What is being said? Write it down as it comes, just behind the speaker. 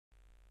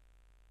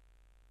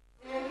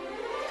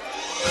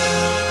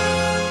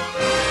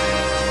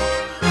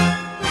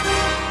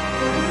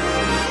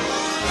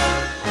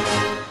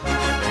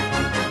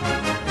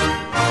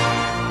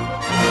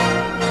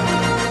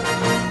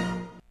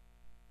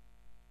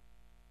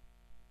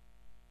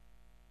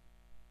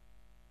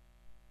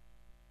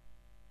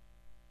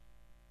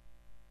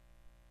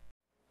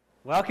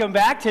Welcome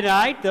back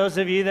tonight. Those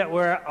of you that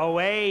were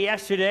away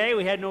yesterday,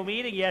 we had no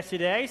meeting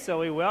yesterday, so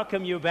we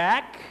welcome you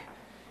back.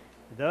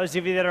 Those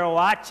of you that are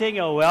watching,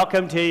 a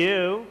welcome to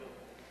you.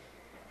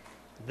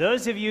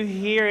 Those of you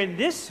here in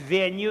this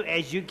venue,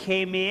 as you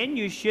came in,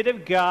 you should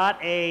have got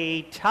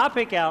a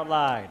topic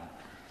outline.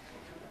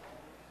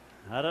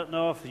 I don't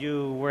know if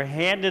you were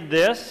handed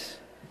this.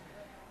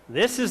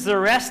 This is the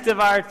rest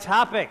of our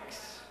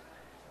topics.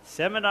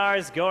 Seminar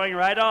is going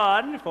right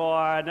on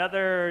for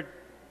another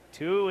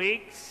 2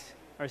 weeks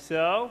or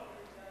so.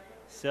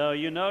 So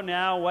you know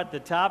now what the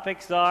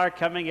topics are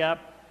coming up.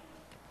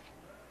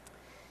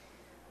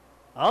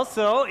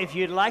 Also, if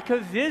you'd like a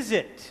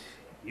visit,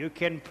 you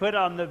can put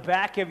on the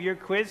back of your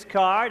quiz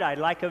card, I'd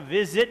like a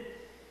visit.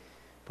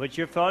 Put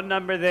your phone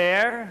number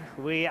there.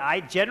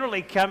 I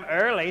generally come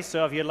early,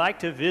 so if you'd like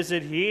to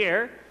visit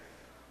here,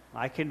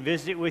 I can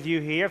visit with you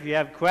here if you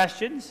have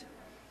questions.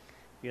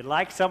 If you'd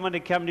like someone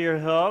to come to your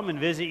home and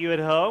visit you at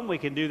home, we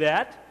can do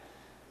that.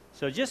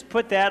 So just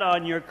put that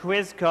on your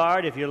quiz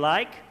card if you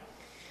like.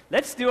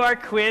 Let's do our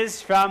quiz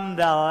from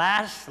the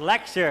last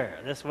lecture.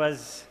 This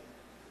was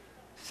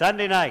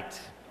Sunday night.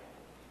 Does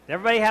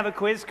everybody have a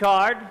quiz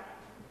card?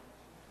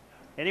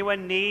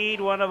 Anyone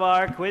need one of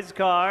our quiz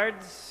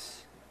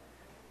cards?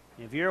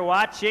 If you're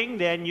watching,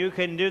 then you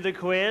can do the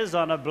quiz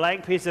on a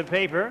blank piece of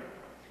paper.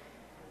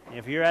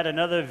 If you're at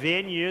another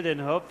venue, then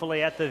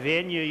hopefully at the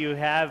venue you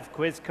have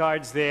quiz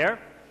cards there.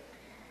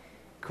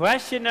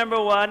 Question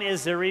number 1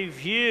 is a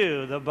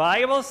review. The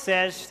Bible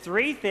says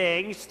 3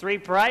 things, 3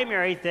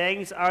 primary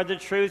things are the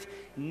truth.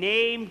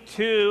 Name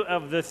 2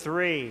 of the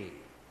 3.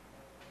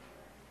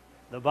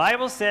 The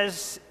Bible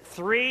says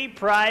 3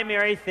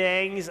 primary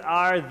things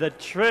are the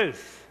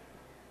truth.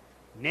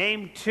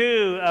 Name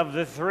 2 of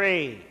the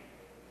 3.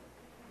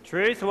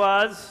 Truth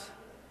was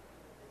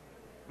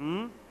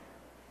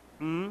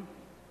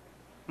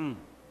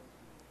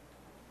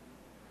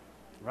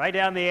Write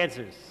down the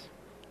answers.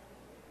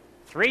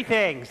 3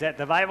 things that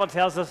the Bible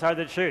tells us are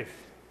the truth.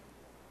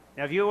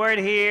 Now, if you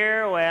weren't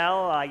here,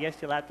 well, I guess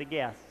you'll have to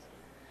guess.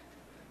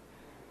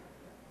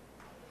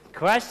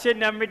 Question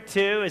number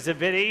 2 is a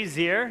bit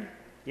easier.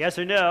 Yes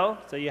or no,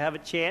 so you have a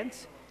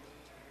chance.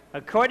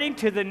 According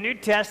to the New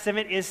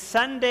Testament, is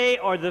Sunday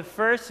or the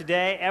first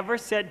day ever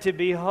said to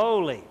be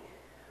holy?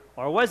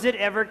 Or was it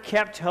ever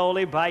kept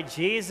holy by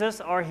Jesus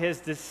or his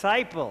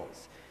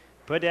disciples?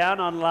 Put down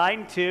on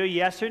line 2,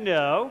 yes or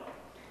no.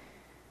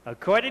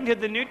 According to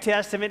the New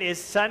Testament,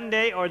 is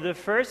Sunday or the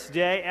first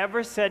day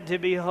ever said to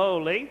be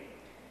holy?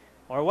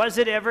 Or was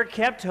it ever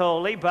kept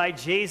holy by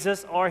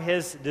Jesus or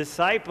his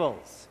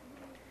disciples?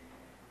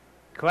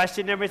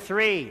 Question number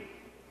 3,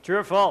 true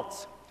or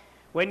false?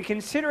 When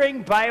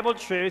considering Bible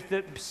truth,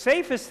 the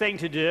safest thing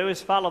to do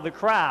is follow the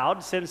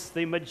crowd, since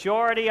the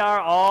majority are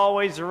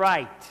always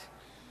right.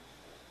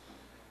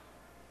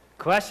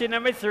 Question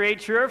number 3,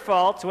 true or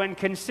false? When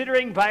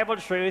considering Bible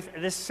truth,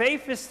 the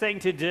safest thing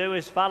to do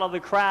is follow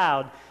the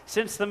crowd,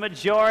 since the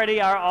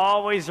majority are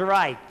always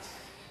right.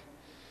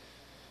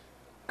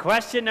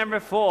 Question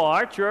number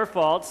 4, true or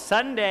false?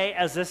 Sunday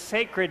as a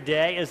sacred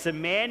day is a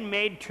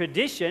man-made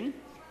tradition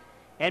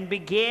and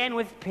began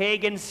with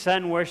pagan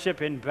sun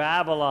worship in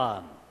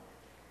Babylon.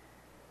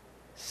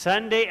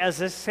 Sunday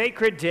as a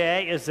sacred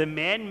day is a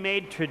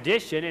man-made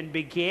tradition and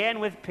began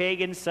with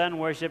pagan sun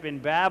worship in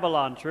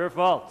Babylon. True or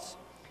false?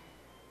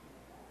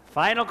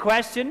 Final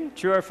question,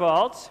 true or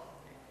false?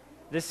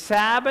 The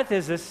Sabbath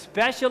is a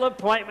special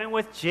appointment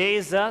with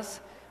Jesus,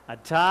 a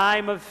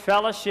time of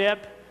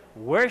fellowship,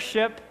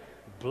 worship,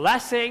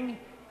 blessing,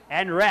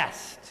 and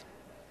rest.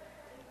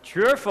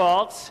 True or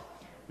false?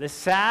 The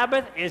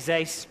Sabbath is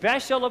a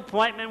special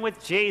appointment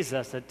with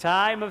Jesus, a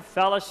time of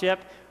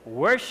fellowship,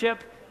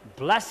 worship,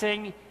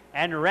 blessing,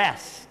 and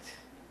rest.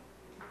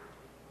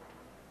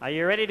 Are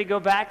you ready to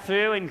go back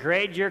through and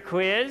grade your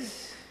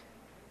quiz?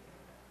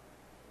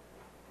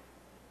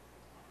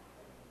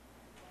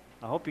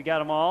 I hope you got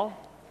them all.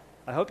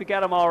 I hope you got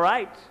them all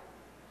right.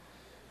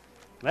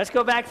 Let's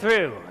go back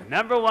through.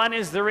 Number 1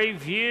 is the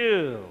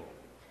review.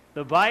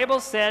 The Bible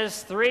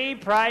says 3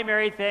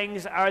 primary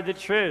things are the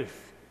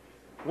truth.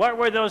 What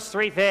were those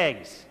 3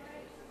 things?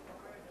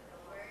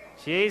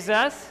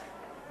 Jesus,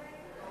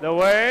 the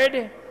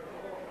Word,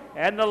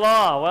 and the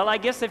law. Well, I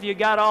guess if you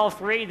got all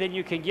 3, then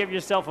you can give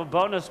yourself a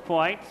bonus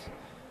point.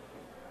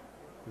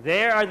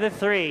 There are the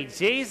 3.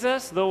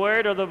 Jesus, the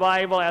Word, or the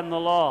Bible, and the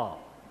law.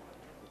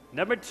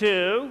 Number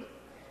 2,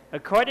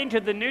 according to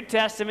the New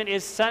Testament,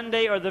 is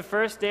Sunday or the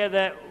first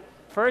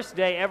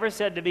day ever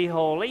said to be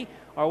holy,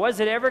 or was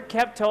it ever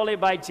kept holy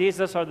by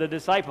Jesus or the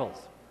disciples?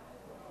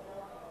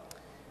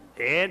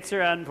 The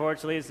answer,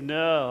 unfortunately, is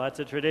no. That's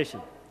a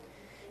tradition.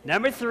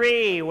 Number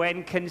 3,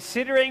 when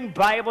considering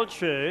Bible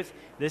truth,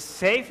 the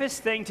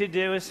safest thing to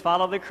do is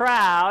follow the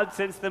crowd,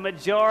 since the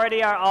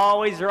majority are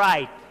always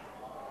right.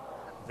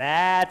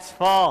 That's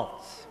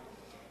false.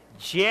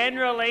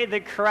 Generally, the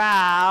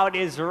crowd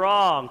is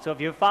wrong. So if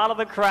you follow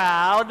the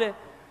crowd,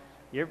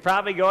 you're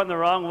probably going the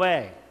wrong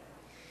way.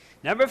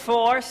 Number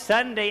 4,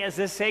 Sunday as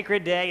a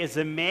sacred day is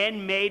a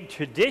man-made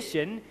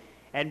tradition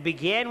and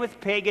began with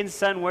pagan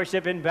sun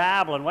worship in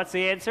Babylon. What's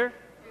the answer?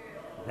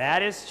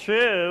 That is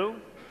true.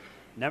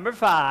 Number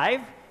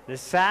 5, the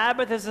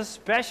Sabbath is a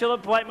special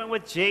appointment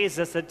with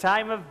Jesus, a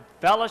time of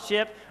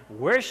fellowship,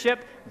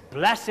 worship,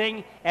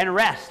 blessing, and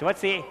rest.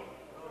 What's the?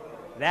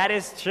 That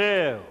is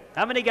true.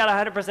 How many got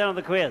 100% on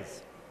the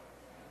quiz?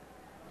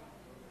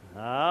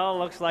 Oh,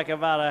 looks like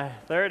about a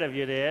third of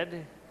you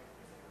did.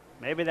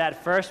 Maybe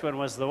that first one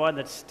was the one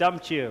that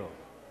stumped you.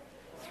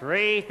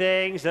 3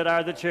 things that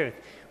are the truth.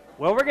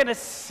 Well, we're going to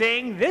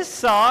sing this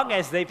song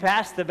as they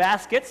pass the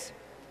baskets.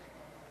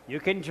 You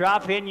can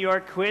drop in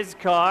your quiz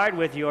card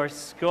with your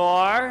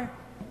score,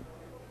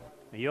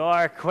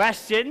 your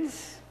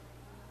questions,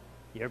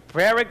 your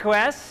prayer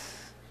requests.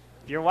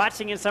 If you're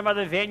watching in some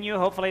other venue,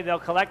 hopefully they'll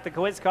collect the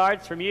quiz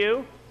cards from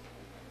you.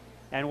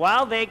 And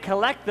while they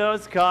collect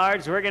those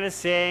cards, we're going to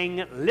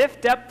sing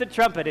Lift Up the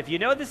Trumpet. If you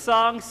know the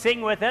song,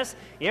 sing with us.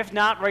 If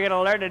not, we're going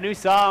to learn a new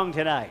song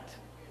tonight.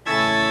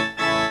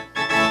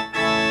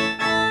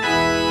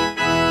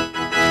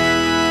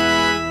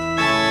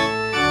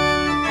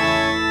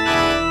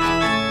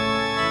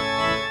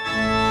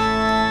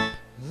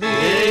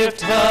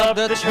 Lift up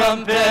the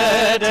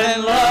trumpet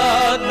and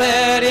Lord,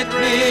 let it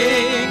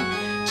ring.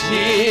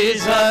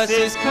 Jesus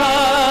is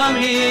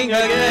coming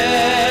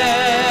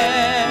again.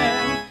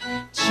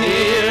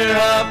 Cheer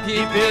up,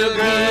 ye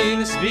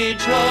pilgrims, be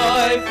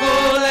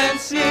joyful and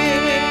sing.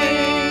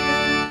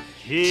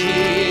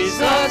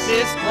 Jesus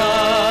is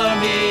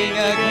coming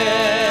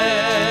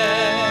again.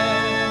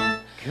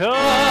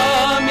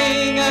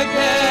 Coming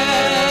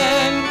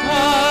again,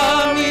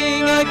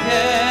 coming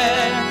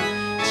again.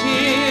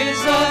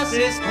 Jesus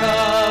is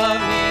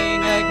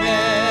coming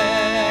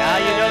again. Now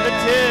you know the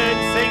tune.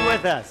 Sing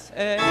with us.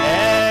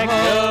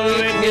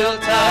 Echoing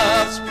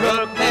hilltops,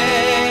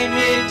 proclaim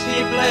it,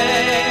 ye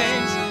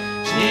plains.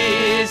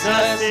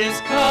 Jesus is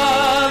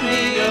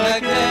coming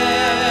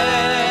again.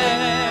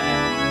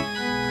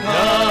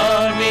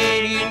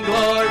 Coming in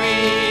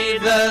glory,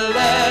 the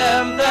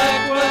Lamb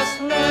that was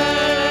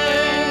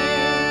slain.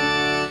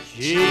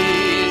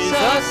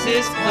 Jesus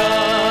is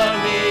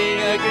coming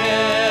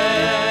again.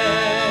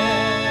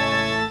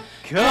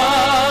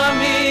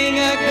 Coming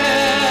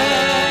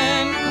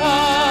again,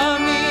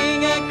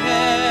 coming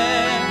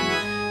again.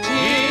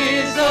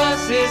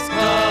 Jesus is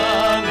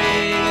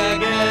coming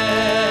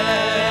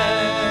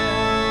again.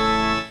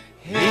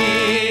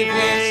 He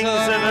brings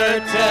of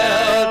earth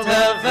tell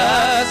the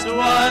vast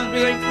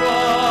wandering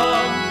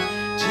throng.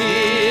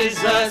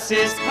 Jesus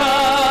is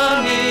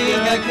coming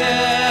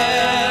again.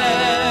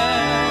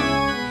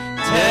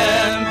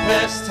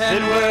 Tempests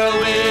and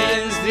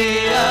whirlwinds, the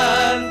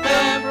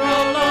anthem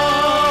prolong.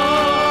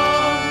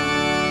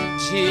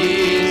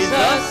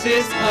 Jesus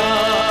is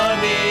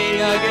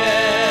coming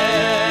again.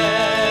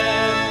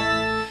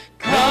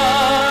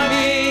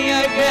 Coming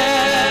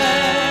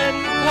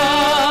again,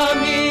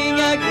 coming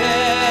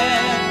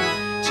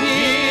again.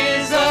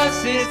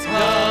 Jesus is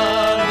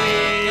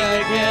coming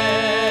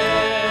again.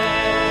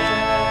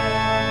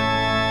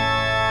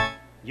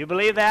 You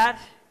believe that?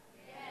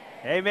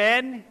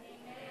 Amen?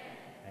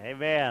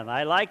 Amen.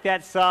 I like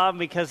that song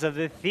because of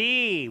the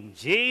theme.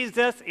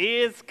 Jesus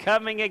is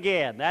coming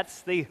again.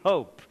 That's the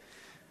hope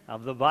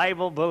of the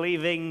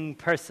Bible-believing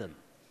person.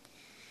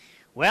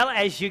 Well,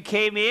 as you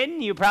came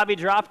in, you probably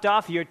dropped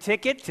off your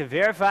ticket to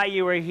verify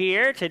you were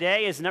here.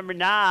 Today is number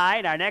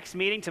 9. Our next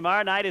meeting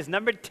tomorrow night is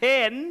number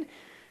 10.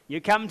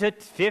 You come to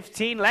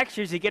 15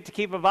 lectures, you get to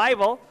keep a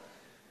Bible.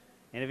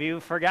 And if you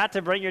forgot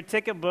to bring your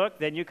ticket book,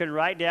 then you can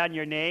write down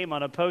your name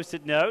on a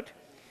Post-it note.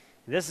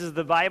 This is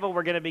the Bible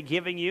we're going to be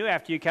giving you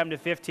after you come to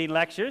 15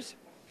 lectures.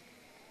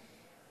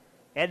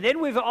 And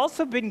then we've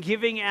also been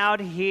giving out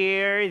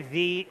here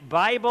the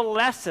Bible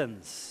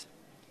lessons.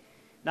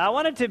 Now, I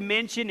wanted to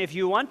mention, if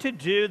you want to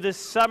do the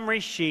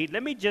summary sheet,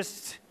 let me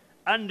just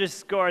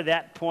underscore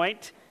that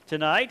point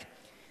tonight.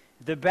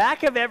 The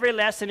back of every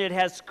lesson, it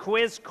has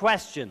quiz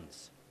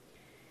questions.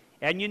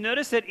 And you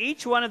notice that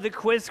each one of the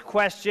quiz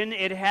question,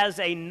 it has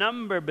a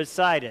number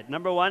beside it.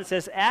 Number 1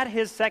 says, at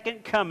his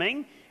second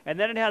coming. And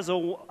then it has a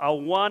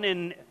 1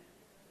 in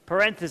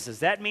parentheses.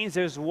 That means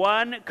there's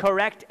 1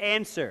 correct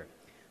answer.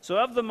 So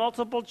of the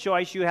multiple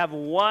choice, you have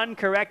 1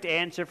 correct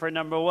answer for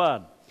number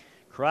 1.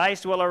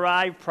 Christ will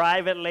arrive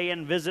privately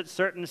and visit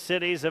certain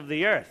cities of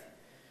the earth.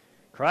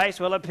 Christ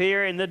will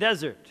appear in the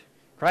desert.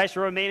 Christ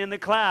will remain in the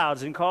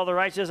clouds and call the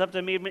righteous up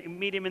to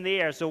meet him in the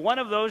air. So one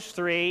of those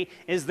 3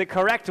 is the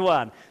correct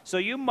one. So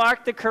you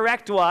mark the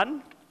correct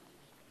one.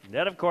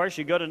 Then, of course,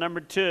 you go to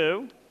number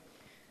 2.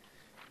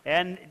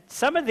 And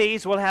some of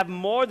these will have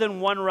more than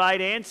 1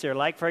 right answer.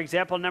 Like, for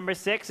example, number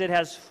 6, it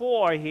has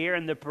 4 here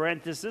in the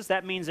parentheses.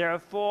 That means there are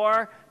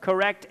 4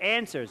 correct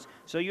answers.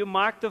 So you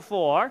mark the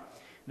 4.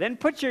 Then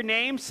put your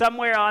name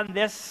somewhere on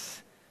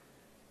this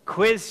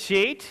quiz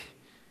sheet.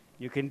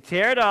 You can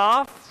tear it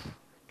off,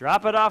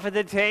 drop it off at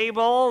the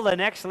table the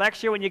next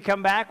lecture when you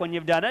come back, when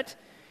you've done it.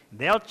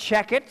 They'll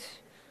check it,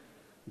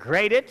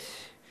 grade it.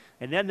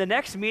 And then the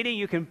next meeting,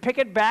 you can pick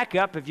it back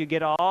up. If you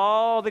get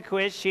all the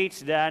quiz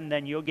sheets done,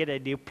 then you'll get a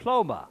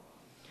diploma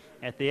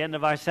at the end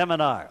of our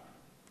seminar.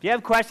 If you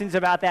have questions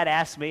about that,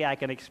 ask me. I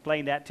can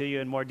explain that to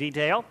you in more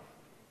detail.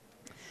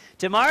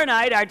 Tomorrow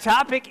night, our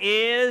topic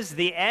is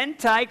the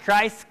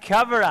Antichrist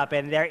cover-up,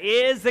 and there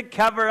is a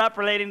cover-up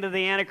relating to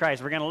the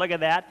Antichrist. We're going to look at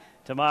that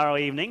tomorrow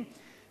evening.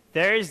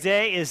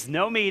 Thursday is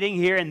no meeting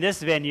here in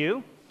this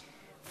venue.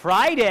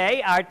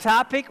 Friday, our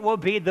topic will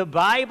be the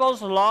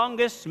Bible's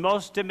longest,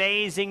 most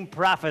amazing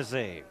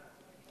prophecy.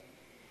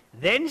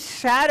 Then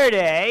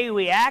Saturday,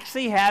 we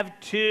actually have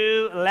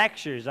 2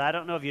 lectures. I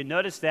don't know if you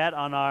noticed that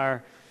on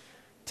our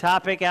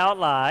topic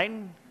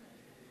outline.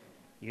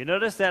 You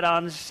notice that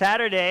on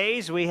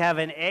Saturdays, we have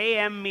an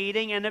AM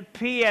meeting and a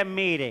PM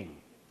meeting.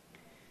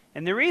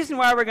 And the reason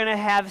why we're going to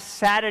have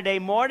Saturday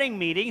morning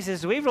meetings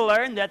is we've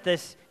learned that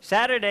this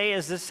Saturday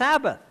is the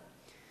Sabbath.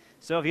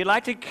 So if you'd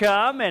like to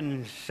come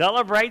and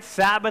celebrate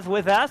Sabbath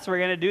with us, we're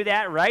going to do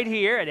that right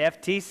here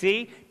at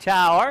FTC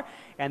Tower,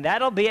 and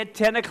that'll be at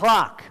 10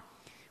 o'clock.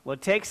 We'll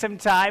take some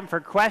time for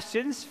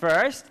questions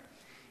first,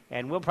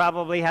 and we'll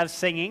probably have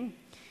singing.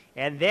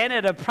 And then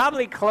at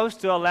probably close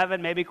to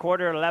 11, maybe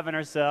quarter 11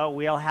 or so,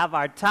 we'll have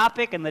our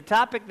topic, and the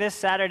topic this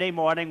Saturday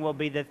morning will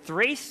be the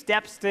 3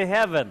 steps to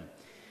heaven.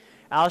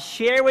 I'll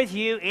share with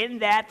you in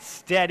that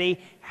study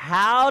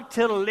how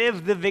to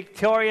live the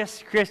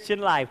victorious Christian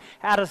life,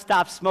 how to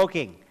stop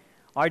smoking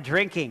or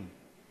drinking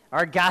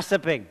or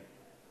gossiping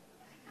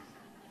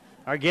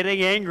or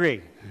getting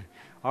angry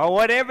or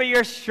whatever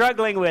you're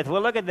struggling with.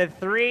 We'll look at the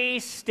 3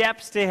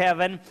 steps to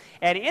heaven,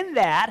 and in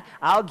that,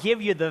 I'll give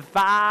you the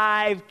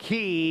 5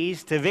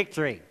 keys to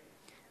victory.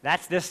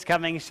 That's this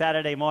coming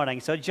Saturday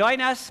morning. So join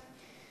us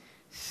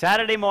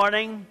Saturday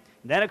morning.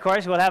 Then, of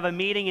course, we'll have a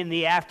meeting in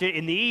the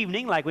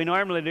evening, like we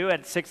normally do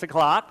at 6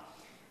 o'clock.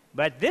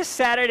 But this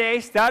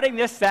Saturday, starting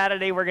this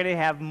Saturday, we're going to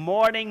have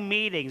morning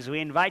meetings. We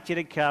invite you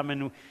to come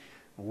and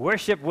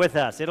worship with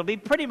us. It'll be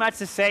pretty much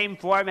the same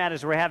format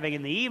as we're having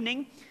in the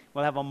evening.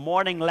 We'll have a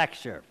morning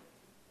lecture.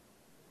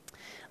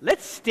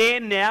 Let's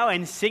stand now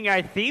and sing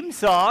our theme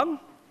song,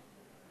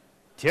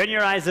 Turn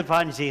Your Eyes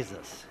Upon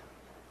Jesus.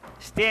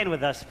 Stand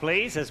with us,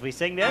 please, as we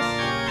sing this.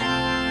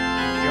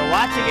 If you're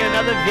watching in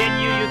another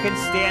venue, you can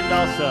stand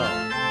also.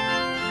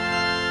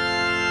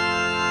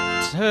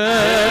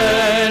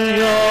 Turn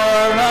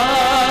your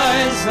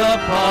eyes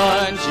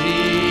upon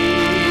Jesus,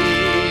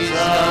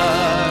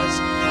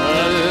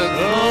 look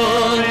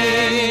full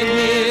in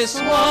His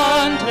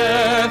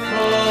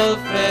wonderful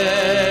face,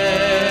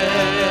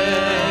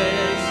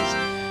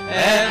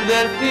 and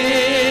the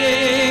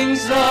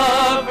things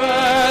of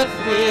earth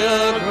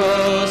will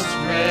grow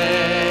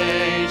strangely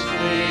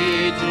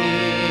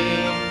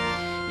dim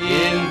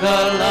in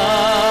the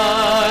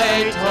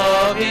light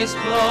of His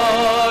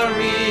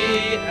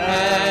glory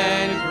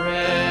and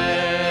grace.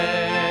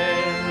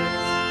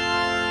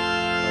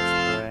 Let's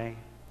pray.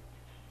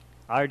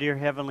 Our dear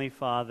Heavenly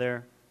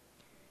Father,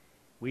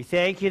 we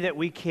thank you that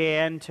we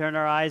can turn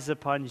our eyes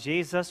upon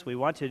Jesus. We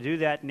want to do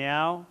that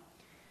now.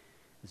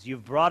 As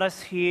you've brought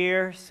us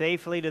here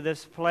safely to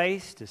this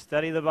place to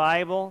study the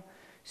Bible,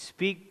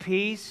 speak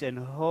peace and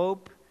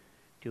hope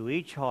to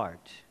each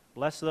heart.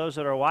 Bless those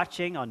that are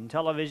watching on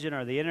television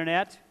or the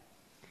internet.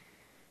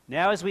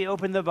 Now as we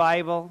open the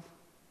Bible,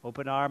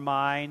 open our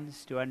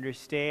minds to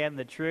understand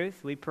the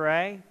truth, we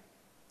pray.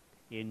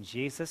 In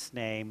Jesus'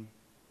 name,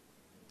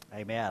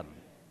 amen.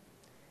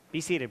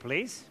 Be seated,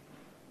 please.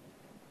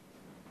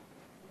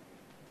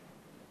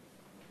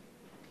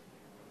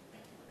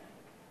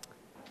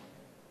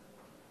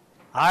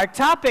 Our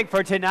topic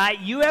for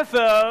tonight,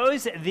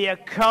 UFOs, the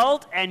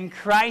occult, and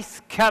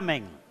Christ's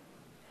coming.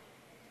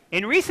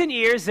 In recent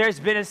years, there's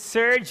been a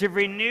surge of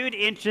renewed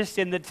interest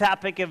in the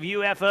topic of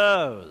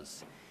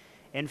UFOs.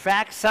 In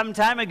fact, some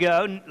time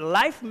ago,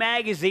 Life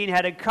magazine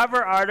had a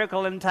cover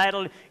article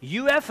entitled,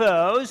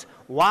 UFOs,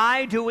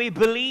 Why Do We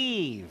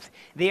Believe?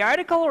 The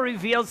article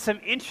revealed some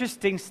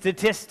interesting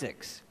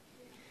statistics.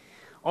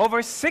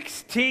 Over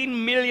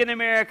 16 million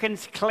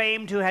Americans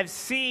claim to have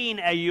seen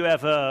a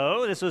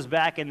UFO. This was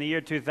back in the year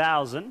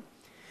 2000.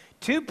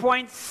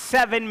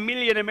 2.7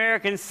 million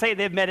Americans say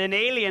they've met an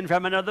alien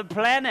from another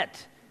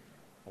planet.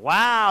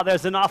 Wow,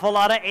 there's an awful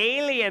lot of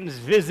aliens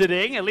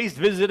visiting, at least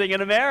visiting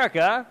in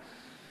America.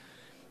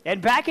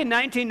 And back in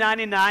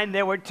 1999,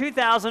 there were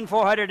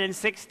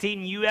 2,416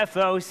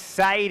 UFO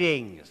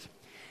sightings.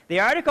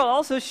 The article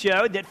also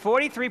showed that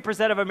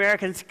 43% of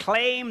Americans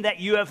claim that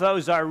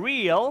UFOs are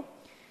real,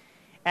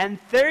 and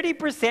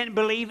 30%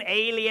 believe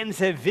aliens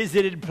have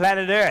visited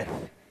planet Earth.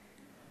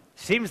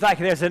 Seems like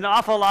there's an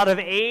awful lot of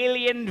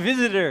alien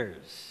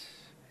visitors,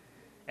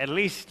 at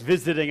least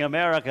visiting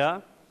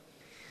America.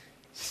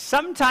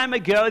 Some time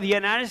ago, the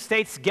United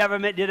States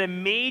government did a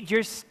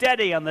major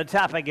study on the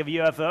topic of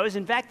UFOs.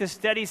 In fact, the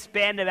study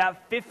spanned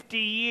about 50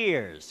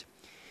 years.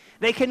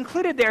 They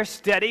concluded their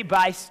study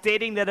by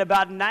stating that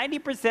about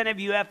 90% of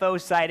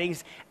UFO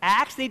sightings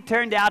actually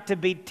turned out to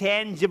be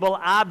tangible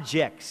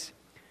objects.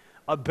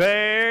 A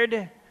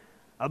bird,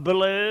 a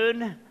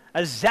balloon,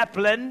 a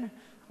zeppelin,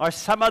 or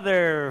some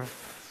other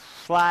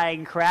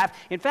flying craft.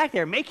 In fact,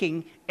 they're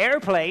making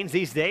airplanes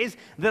these days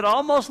that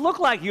almost look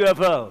like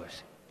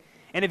UFOs.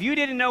 And if you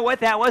didn't know what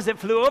that was that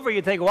flew over,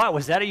 you'd think, what,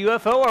 was that a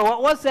UFO or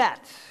what was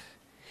that?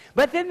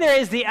 But then there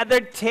is the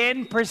other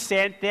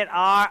 10% that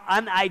are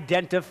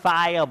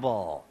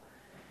unidentifiable.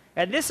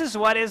 And this is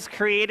what has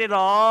created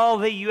all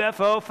the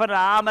UFO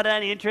phenomena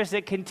and interest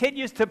that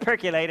continues to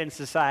percolate in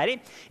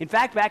society. In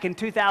fact, back in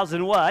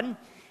 2001,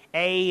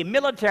 a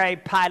military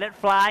pilot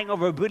flying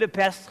over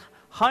Budapest,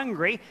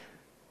 Hungary,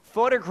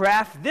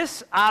 photographed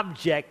this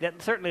object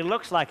that certainly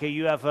looks like a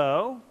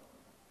UFO.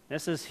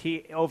 This is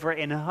over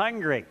in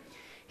Hungary.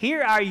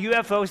 Here are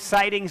UFO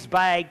sightings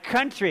by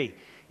country.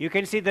 You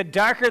can see the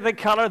darker the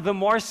color, the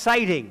more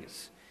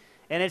sightings.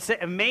 And it's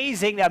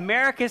amazing.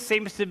 America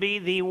seems to be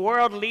the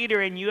world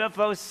leader in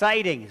UFO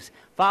sightings,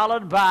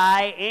 followed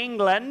by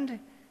England,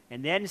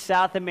 and then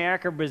South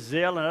America,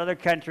 Brazil, and other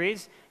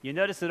countries. You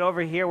notice that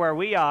over here where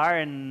we are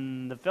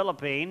in the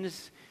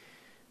Philippines,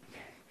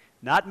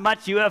 not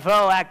much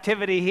UFO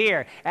activity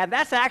here. And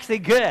that's actually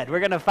good. We're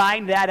going to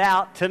find that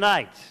out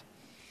tonight.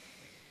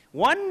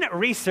 One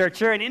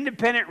researcher, an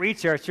independent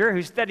researcher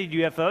who studied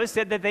UFOs,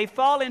 said that they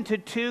fall into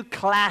two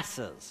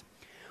classes.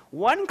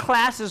 One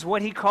class is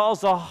what he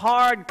calls a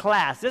hard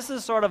class. This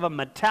is sort of a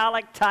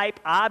metallic type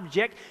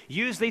object,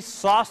 usually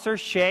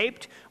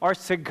saucer-shaped or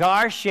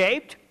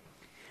cigar-shaped.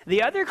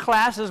 The other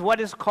class is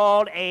what is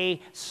called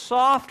a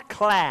soft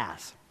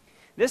class.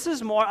 This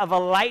is more of a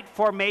light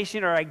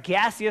formation or a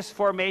gaseous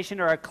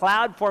formation or a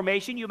cloud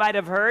formation. You might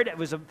have heard, it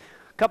was a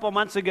couple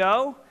months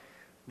ago,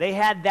 they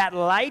had that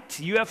light,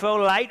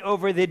 UFO light,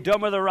 over the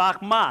Dome of the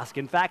Rock Mosque.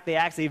 In fact, they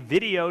actually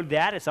videoed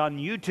that. It's on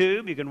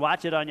YouTube. You can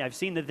watch it on, I've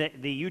seen the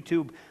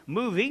YouTube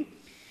movie.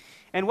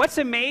 And what's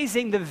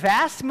amazing, the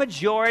vast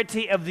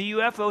majority of the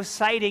UFO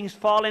sightings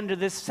fall into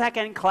the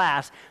second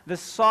class, the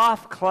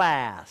soft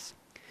class.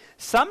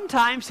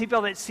 Sometimes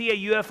people that see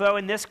a UFO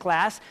in this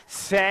class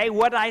say,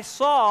 what I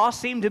saw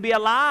seemed to be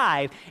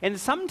alive. And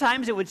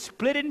sometimes it would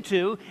split in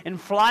two and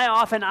fly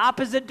off in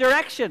opposite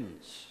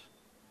directions.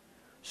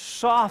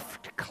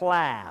 Soft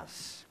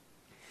class.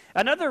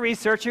 Another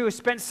researcher who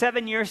spent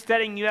 7 years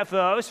studying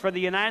UFOs for the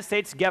United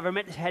States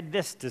government had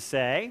this to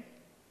say.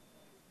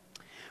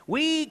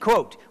 We,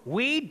 quote,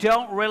 we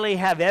don't really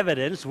have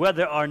evidence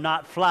whether or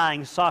not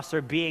flying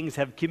saucer beings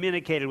have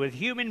communicated with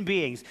human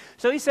beings.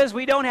 So he says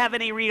we don't have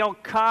any real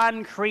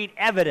concrete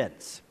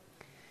evidence.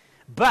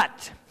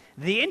 But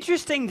the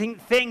interesting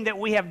thing that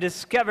we have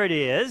discovered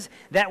is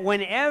that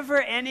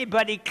whenever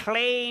anybody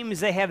claims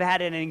they have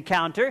had an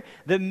encounter,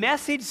 the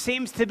message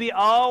seems to be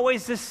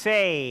always the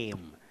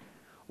same.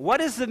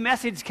 What is the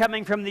message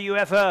coming from the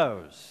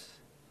UFOs?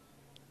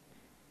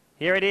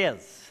 Here it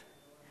is.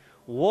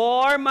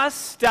 War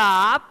must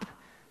stop,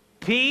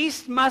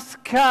 peace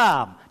must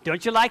come.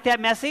 Don't you like that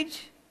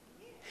message?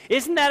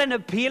 Isn't that an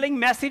appealing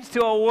message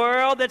to a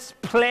world that's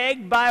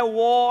plagued by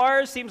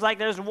war? Seems like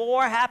there's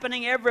war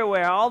happening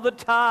everywhere all the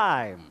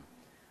time.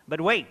 But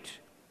wait.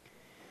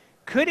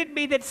 Could it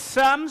be that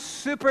some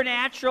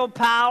supernatural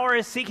power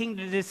is seeking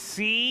to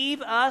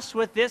deceive us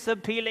with this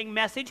appealing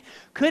message?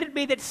 Could it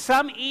be that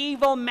some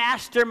evil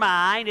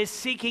mastermind is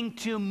seeking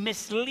to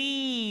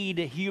mislead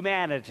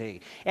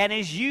humanity and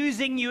is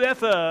using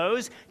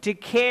UFOs to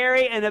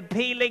carry an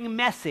appealing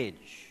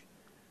message?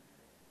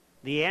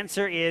 The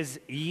answer is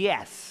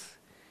yes,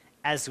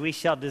 as we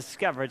shall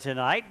discover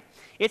tonight.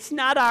 It's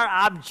not our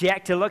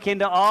object to look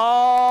into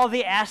all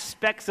the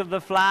aspects of the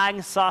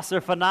flying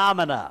saucer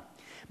phenomena.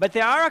 But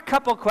there are a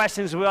couple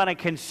questions we want to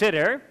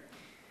consider.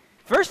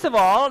 First of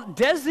all,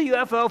 does the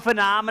UFO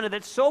phenomena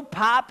that's so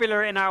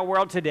popular in our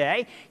world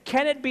today,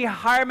 can it be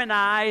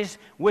harmonized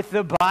with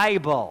the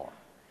Bible?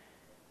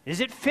 Does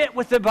it fit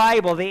with the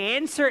Bible? The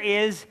answer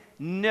is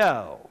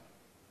no.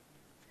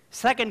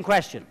 Second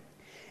question,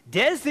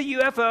 does the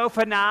UFO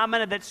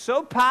phenomena that's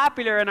so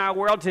popular in our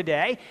world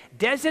today,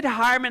 does it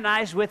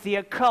harmonize with the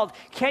occult?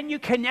 Can you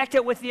connect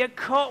it with the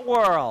occult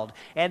world?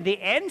 And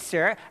the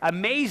answer,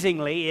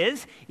 amazingly,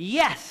 is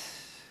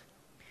yes.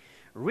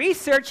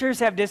 Researchers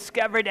have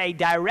discovered a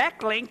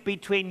direct link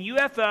between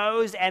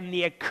UFOs and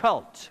the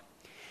occult.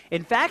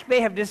 In fact,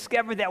 they have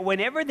discovered that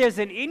whenever there's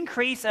an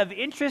increase of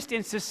interest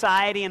in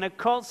society in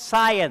occult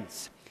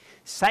science,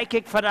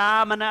 psychic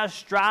phenomena,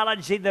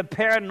 astrology, the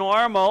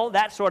paranormal,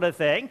 that sort of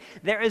thing,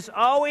 there is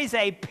always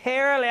a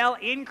parallel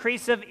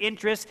increase of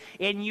interest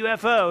in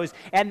UFOs,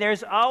 and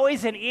there's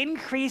always an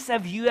increase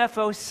of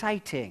UFO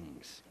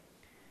sightings.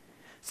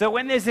 So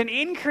when there's an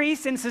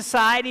increase in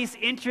society's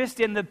interest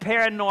in the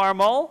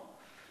paranormal,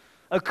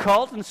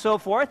 occult, and so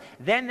forth,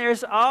 then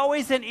there's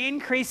always an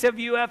increase of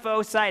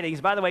UFO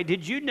sightings. By the way,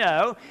 did you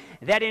know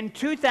that in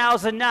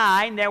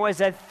 2009 there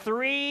was a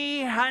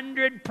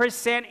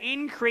 300%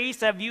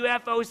 increase of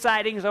UFO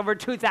sightings over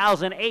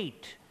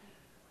 2008?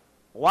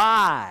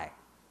 Why?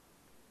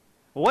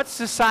 What's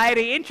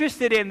society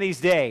interested in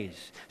these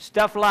days?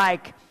 Stuff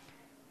like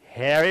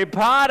Harry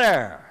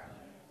Potter,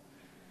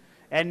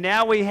 And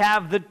now we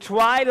have the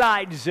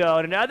Twilight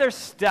Zone and other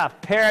stuff,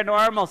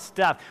 paranormal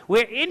stuff.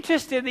 We're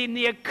interested in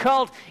the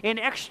occult in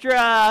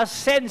extra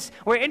sense.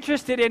 We're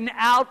interested in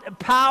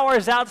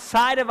powers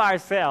outside of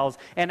ourselves.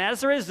 And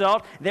as a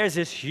result, there's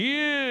this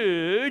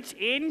huge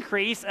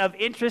increase of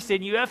interest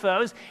in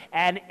UFOs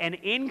and an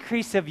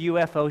increase of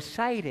UFO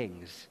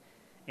sightings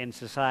in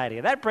society.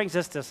 That brings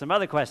us to some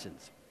other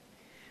questions.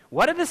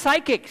 What are the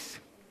psychics?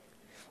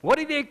 What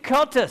are the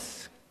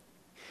occultists?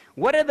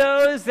 What are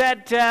those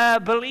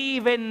that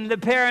believe in the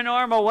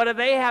paranormal? What do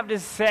they have to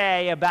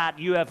say about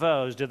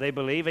UFOs? Do they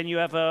believe in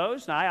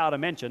UFOs? Now, I ought to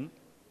mention,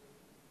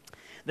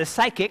 the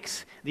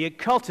psychics, the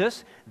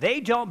occultists, they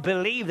don't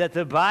believe that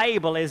the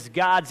Bible is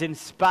God's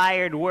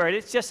inspired word.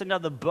 It's just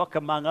another book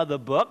among other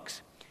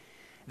books.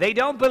 They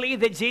don't believe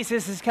that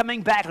Jesus is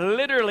coming back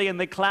literally in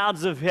the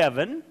clouds of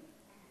heaven.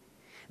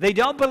 They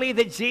don't believe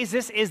that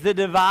Jesus is the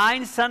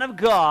divine Son of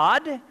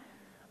God.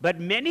 But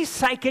many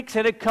psychics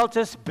and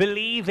occultists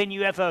believe in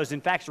UFOs.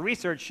 In fact,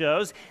 research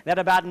shows that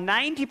about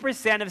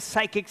 90% of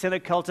psychics and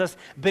occultists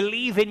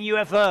believe in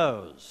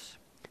UFOs.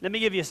 Let me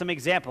give you some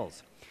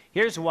examples.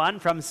 Here's one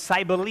from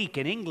Cybeleek,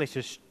 an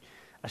English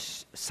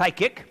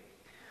psychic,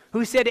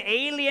 who said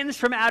aliens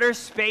from outer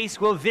space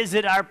will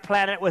visit our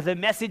planet with a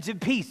message of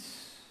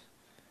peace.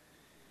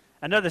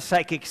 Another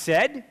psychic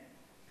said,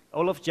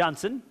 Olaf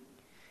Johnson,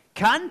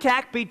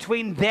 contact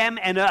between them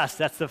and us,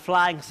 that's the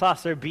flying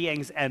saucer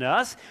beings and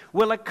us,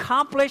 will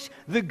accomplish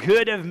the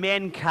good of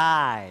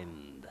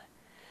mankind.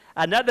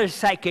 Another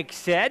psychic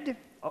said,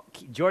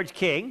 George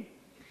King,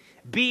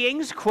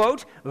 beings,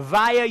 quote,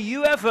 via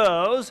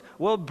UFOs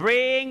will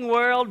bring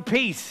world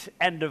peace,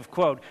 end of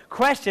quote.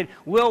 Question,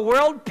 will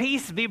world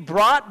peace be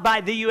brought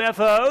by the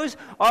UFOs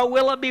or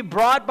will it be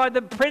brought by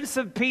the Prince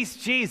of Peace,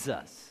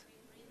 Jesus?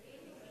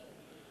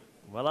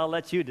 Well, I'll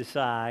let you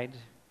decide.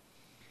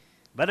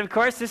 But of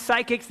course, the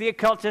psychics, the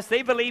occultists,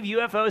 they believe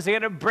UFOs are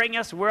going to bring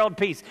us world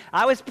peace.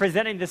 I was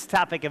presenting this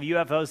topic of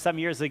UFOs some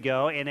years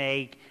ago in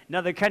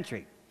another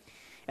country.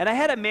 And I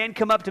had a man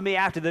come up to me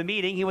after the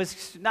meeting. He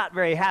was not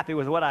very happy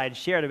with what I had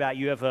shared about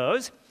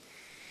UFOs.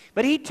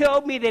 But he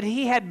told me that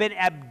he had been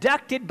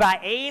abducted by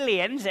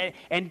aliens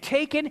and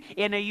taken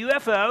in a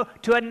UFO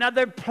to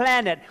another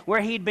planet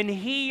where he'd been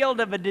healed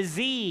of a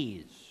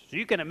disease. So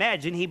you can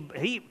imagine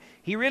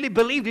he really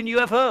believed in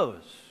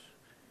UFOs.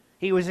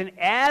 He was an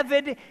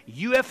avid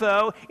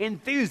UFO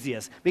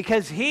enthusiast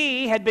because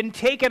he had been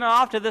taken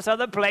off to this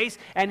other place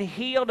and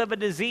healed of a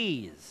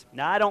disease.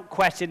 Now, I don't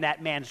question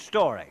that man's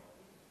story.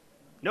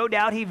 No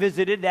doubt he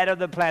visited that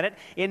other planet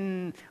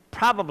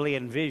probably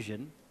in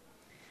vision.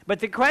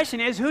 But the question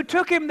is, who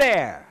took him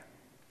there?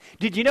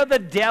 Did you know the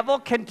devil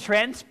can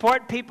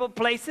transport people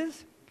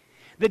places?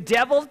 The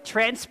devil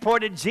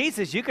transported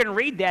Jesus. You can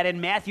read that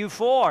in Matthew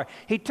 4.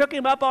 He took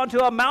him up onto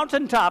a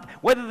mountaintop.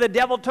 Whether the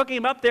devil took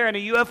him up there in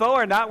a UFO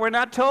or not, we're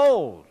not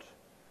told.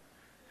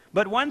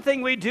 But one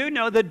thing we do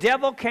know, the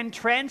devil can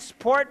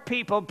transport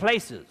people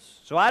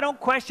places. So I don't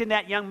question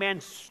that young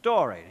man's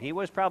story. He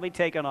was probably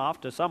taken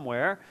off to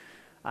somewhere,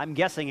 I'm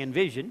guessing in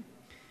vision.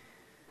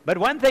 But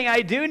one thing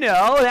I do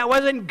know, that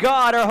wasn't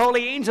God or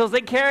holy angels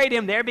that carried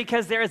him there,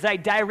 because there is a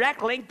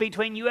direct link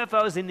between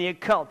UFOs and the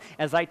occult.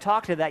 As I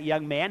talked to that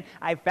young man,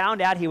 I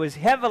found out he was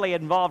heavily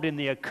involved in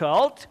the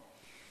occult.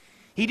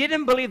 He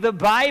didn't believe the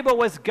Bible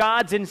was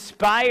God's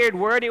inspired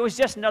word. It was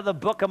just another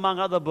book among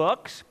other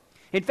books.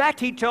 In fact,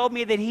 he told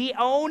me that he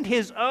owned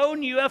his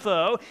own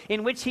UFO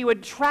in which he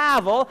would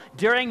travel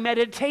during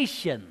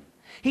meditation.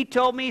 He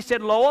told me, he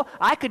said, Lowell,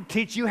 I could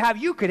teach you how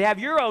you could have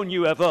your own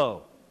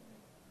UFO.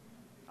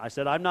 I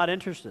said, I'm not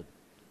interested.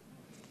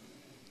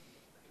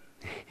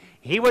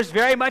 He was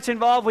very much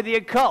involved with the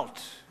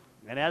occult.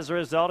 And as a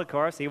result, of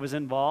course, he was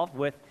involved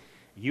with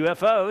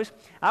UFOs.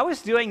 I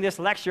was doing this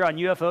lecture on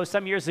UFOs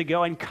some years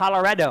ago in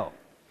Colorado.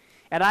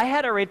 And I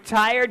had a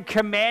retired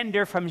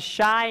commander from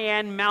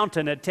Cheyenne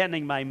Mountain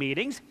attending my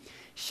meetings.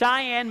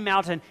 Cheyenne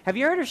Mountain. Have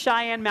you heard of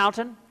Cheyenne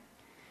Mountain?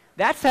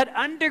 That's that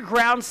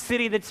underground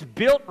city that's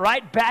built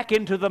right back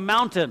into the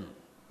mountain.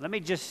 Let me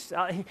just,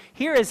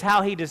 here is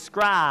how he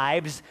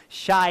describes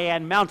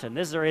Cheyenne Mountain.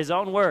 These are his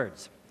own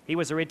words. He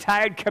was a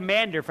retired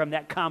commander from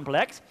that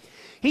complex.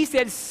 He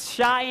said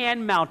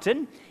Cheyenne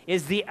Mountain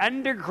is the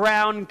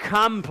underground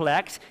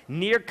complex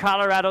near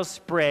Colorado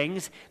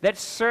Springs that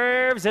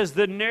serves as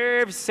the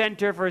nerve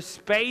center for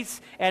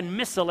space and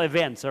missile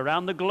events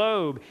around the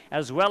globe,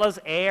 as well as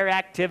air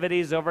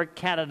activities over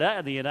Canada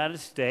and the United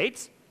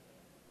States.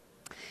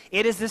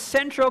 It is the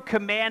central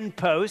command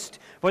post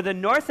for the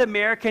North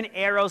American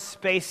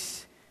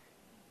Aerospace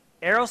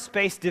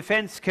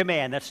Defense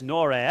Command, that's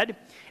NORAD,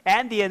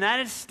 and the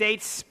United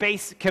States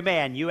Space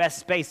Command,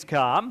 U.S.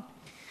 Spacecom.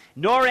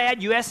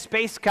 NORAD, U.S.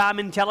 Spacecom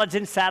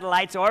intelligence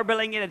satellites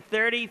orbiting at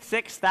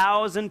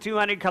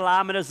 36,200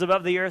 kilometers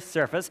above the Earth's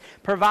surface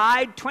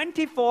provide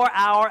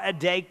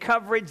 24-hour-a-day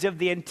coverage of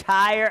the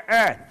entire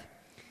Earth.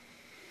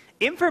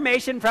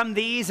 Information from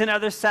these and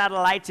other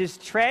satellites is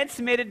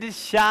transmitted to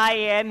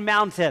Cheyenne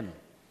Mountain.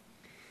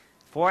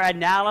 for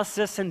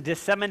analysis and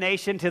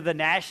dissemination to the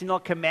national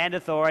command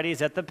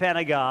authorities at the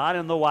Pentagon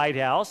and the White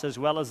House, as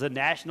well as the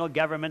national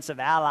governments of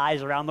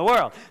allies around the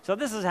world. So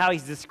this is how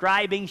he's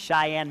describing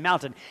Cheyenne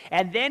Mountain.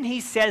 And then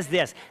he says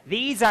this.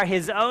 These are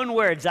his own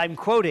words. I'm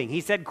quoting. He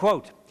said,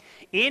 quote,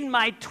 "In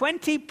my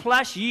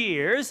 20-plus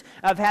years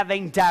of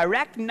having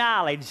direct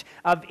knowledge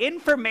of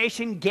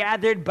information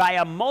gathered by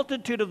a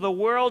multitude of the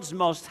world's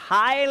most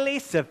highly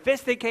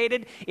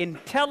sophisticated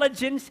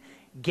intelligence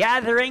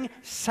gathering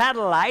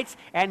satellites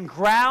and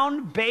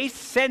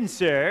ground-based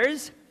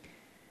sensors,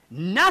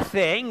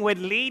 nothing would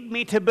lead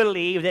me to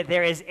believe that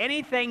there is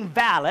anything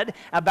valid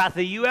about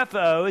the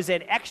UFOs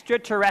and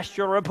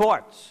extraterrestrial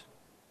reports."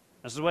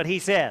 This is what he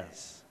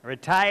says, a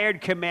retired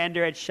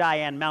commander at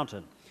Cheyenne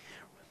Mountain.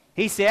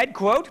 He said,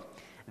 quote,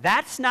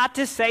 "That's not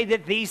to say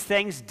that these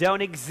things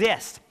don't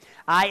exist.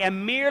 I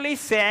am merely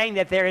saying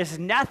that there is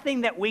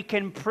nothing that we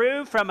can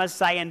prove from a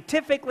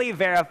scientifically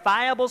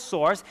verifiable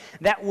source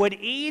that would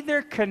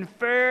either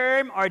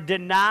confirm or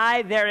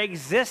deny their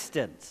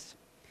existence.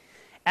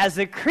 As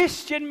a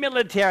Christian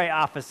military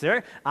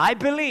officer, I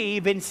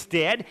believe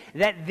instead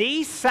that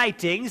these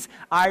sightings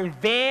are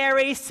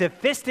very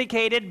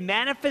sophisticated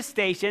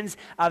manifestations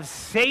of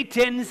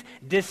Satan's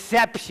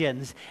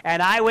deceptions."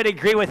 And I would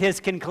agree with his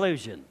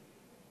conclusion.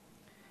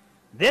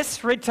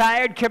 This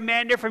retired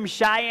commander from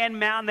Cheyenne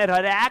Mountain that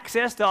had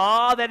access to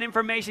all that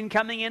information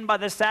coming in by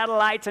the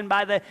satellites and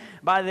by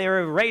the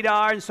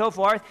radar and so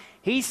forth,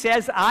 he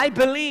says, "I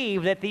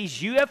believe that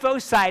these UFO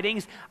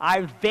sightings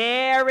are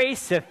very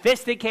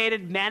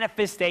sophisticated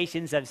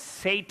manifestations of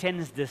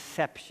Satan's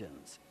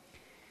deceptions.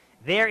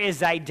 There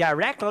is a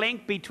direct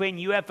link between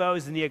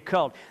UFOs and the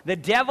occult. The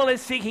devil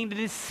is seeking to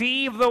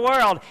deceive the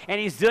world,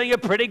 and he's doing a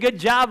pretty good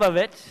job of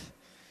it.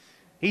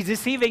 He's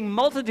deceiving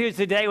multitudes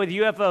today with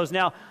UFOs.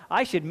 Now,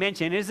 I should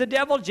mention, is the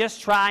devil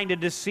just trying to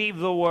deceive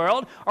the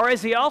world, or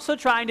is he also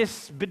trying to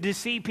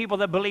deceive people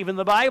that believe in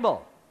the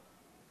Bible?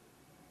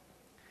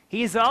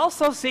 He's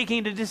also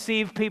seeking to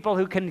deceive people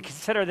who can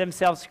consider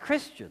themselves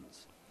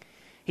Christians.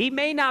 He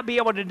may not be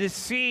able to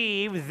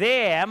deceive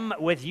them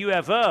with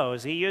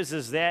UFOs. He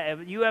uses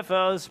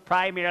UFOs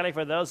primarily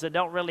for those that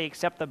don't really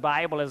accept the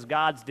Bible as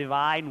God's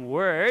divine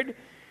word.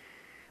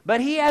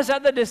 But he has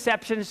other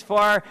deceptions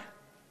for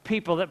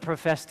people that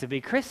profess to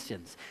be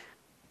Christians.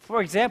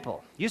 For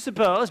example, you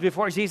suppose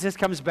before Jesus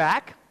comes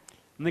back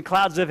in the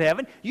clouds of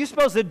heaven, you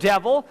suppose the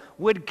devil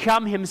would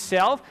come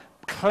himself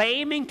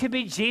claiming to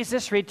be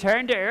Jesus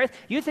returned to earth?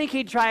 You think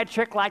he'd try a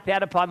trick like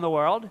that upon the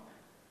world?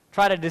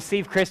 Try to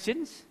deceive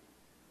Christians?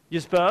 You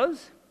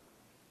suppose?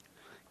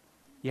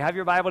 You have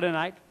your Bible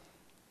tonight?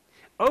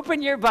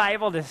 Open your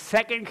Bible to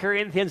 2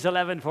 Corinthians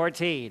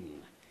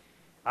 11:14,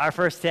 our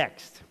first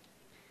text.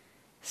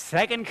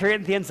 2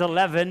 Corinthians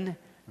 11,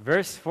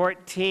 verse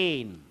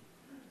 14.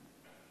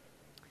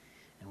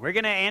 And we're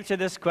going to answer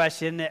this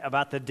question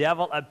about the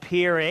devil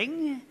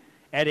appearing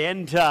at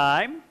end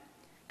time,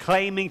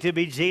 claiming to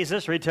be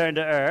Jesus returned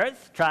to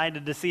earth, trying to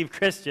deceive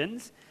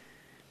Christians.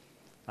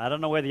 I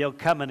don't know whether he'll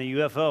come in a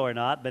UFO or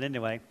not, but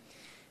anyway.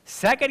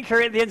 2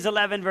 Corinthians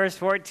 11, verse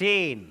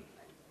 14.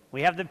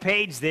 We have the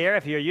page there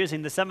if you're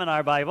using the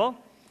Seminar Bible.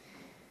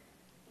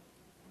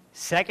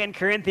 2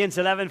 Corinthians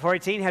 11,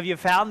 14. Have you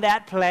found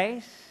that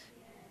place?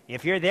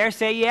 If you're there,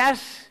 say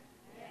yes.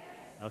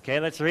 Okay,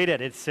 let's read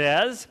it. It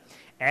says,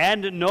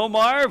 "And no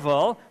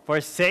marvel, for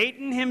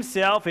Satan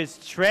himself is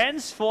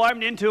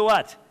transformed into"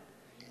 what?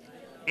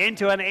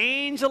 Into an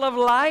angel of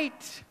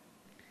light.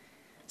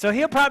 So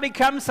he'll probably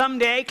come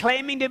someday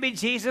claiming to be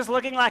Jesus,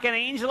 looking like an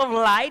angel of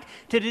light,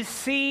 to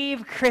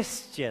deceive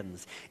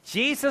Christians.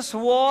 Jesus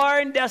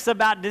warned us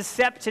about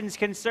deceptions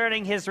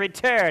concerning his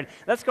return.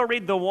 Let's go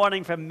read the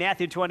warning from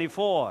Matthew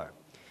 24.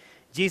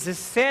 Jesus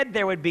said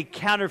there would be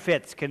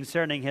counterfeits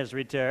concerning his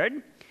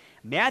return.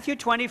 Matthew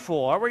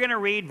 24, we're going to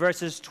read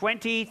verses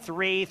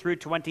 23 through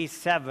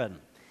 27.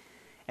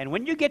 And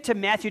when you get to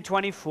Matthew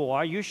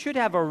 24, you should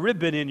have a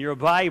ribbon in your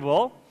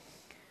Bible.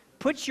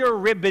 Put your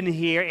ribbon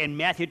here in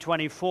Matthew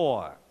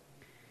 24,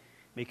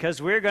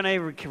 because we're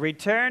going to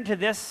return to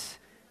this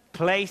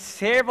place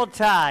several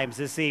times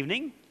this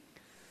evening.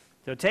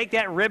 So take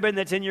that ribbon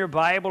that's in your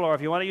Bible, or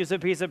if you want to use a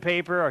piece of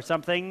paper or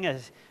something,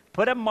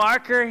 put a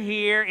marker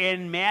here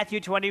in Matthew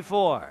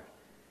 24,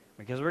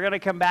 because we're going to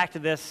come back to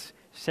this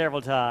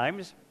several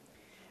times.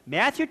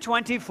 Matthew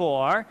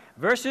 24,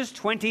 verses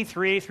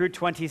 23 through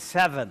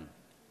 27.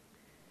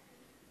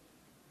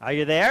 Are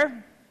you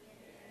there?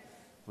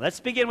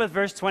 Let's begin with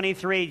verse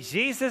 23.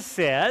 Jesus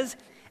says,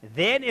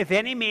 "Then if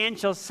any man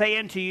shall say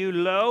unto you,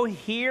 Lo,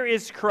 here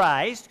is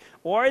Christ,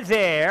 or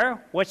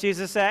there," what's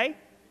Jesus say?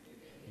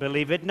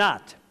 "Believe it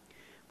not.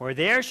 For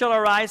there shall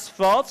arise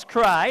false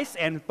Christs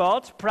and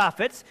false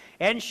prophets,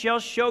 and shall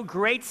show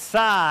great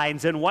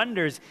signs and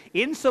wonders,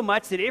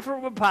 insomuch that if it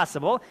were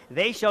possible,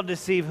 they shall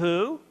deceive"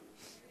 who?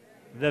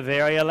 "The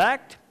very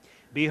elect.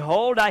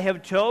 Behold, I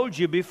have told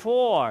you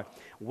before.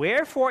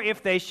 Wherefore,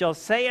 if they shall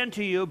say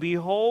unto you,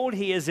 Behold,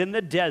 he is in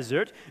the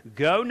desert,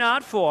 go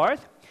not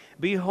forth.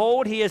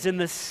 Behold, he is in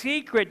the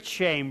secret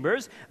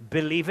chambers,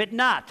 believe it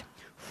not.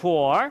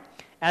 For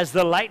as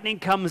the lightning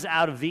comes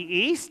out of the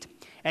east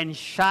and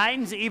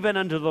shines even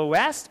unto the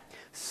west,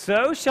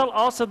 so shall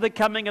also the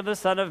coming of the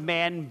Son of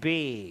Man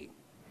be.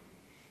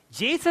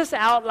 Jesus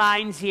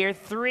outlines here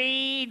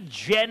three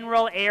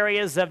general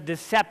areas of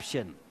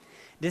deception.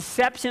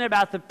 Deception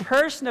about the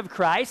person of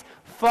Christ,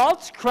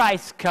 false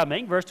Christ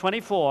coming, verse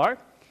 24.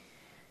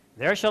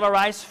 There shall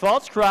arise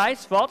false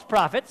Christs, false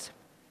prophets.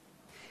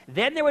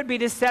 Then there would be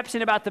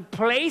deception about the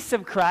place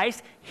of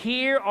Christ,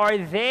 here or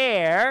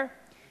there.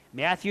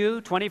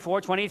 Matthew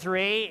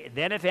 24:23.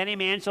 Then if any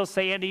man shall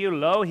say unto you,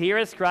 Lo, here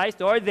is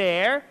Christ, or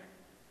there,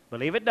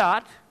 believe it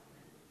not.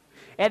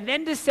 And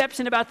then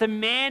deception about the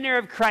manner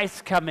of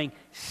Christ's coming,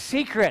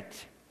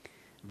 secret.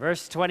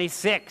 Verse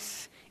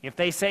 26. If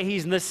they say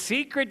he's in the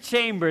secret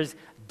chambers,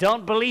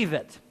 don't believe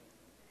it.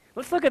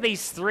 Let's look at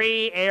these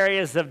three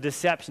areas of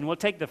deception. We'll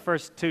take the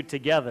first two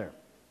together.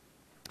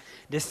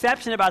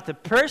 Deception about the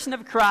person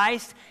of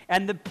Christ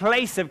and the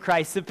place of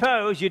Christ.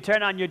 Suppose you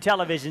turn on your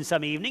television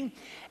some evening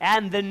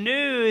and the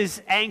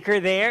news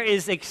anchor there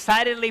is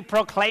excitedly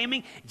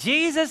proclaiming,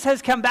 Jesus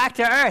has come back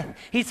to earth.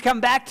 He's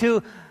come back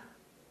to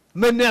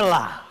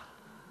Manila.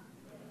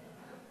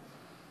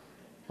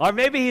 Or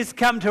maybe he's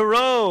come to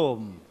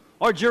Rome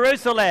or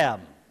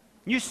Jerusalem.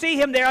 You see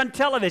him there on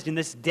television.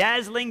 This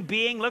dazzling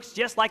being looks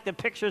just like the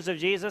pictures of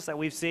Jesus that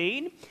we've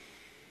seen.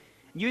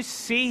 You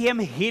see him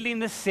healing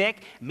the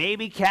sick,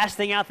 maybe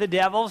casting out the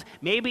devils,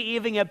 maybe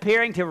even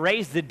appearing to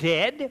raise the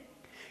dead.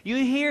 You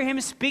hear him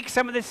speak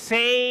some of the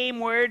same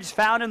words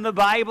found in the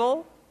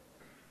Bible.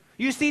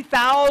 You see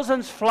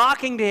thousands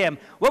flocking to him.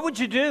 What would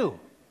you do?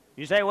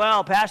 You say,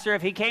 well, Pastor,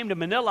 if he came to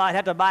Manila, I'd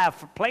have to buy a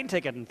plane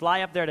ticket and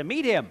fly up there to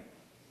meet him.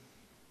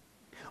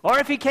 Or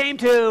if he came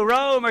to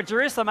Rome or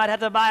Jerusalem, I'd have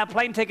to buy a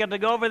plane ticket to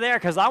go over there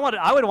because I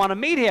would want to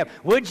meet him.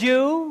 Would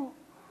you?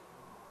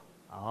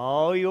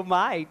 Oh, you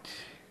might.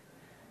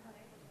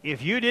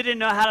 If you didn't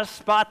know how to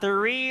spot the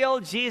real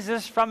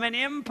Jesus from an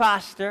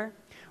imposter,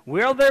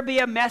 will there be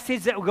a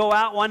message that will go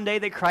out one day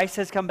that Christ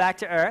has come back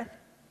to earth?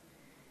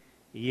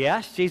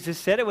 Yes, Jesus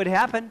said it would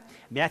happen.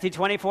 Matthew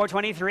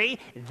 24:23.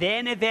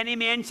 Then if any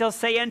man shall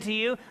say unto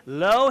you,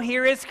 Lo,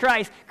 here is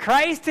Christ.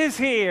 Christ is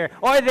here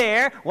or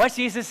there. What's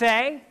Jesus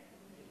say?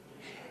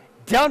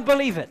 Don't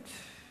believe it.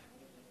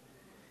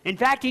 In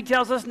fact, he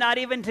tells us not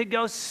even to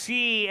go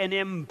see an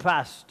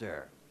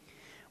impostor.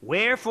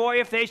 Wherefore,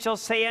 if they shall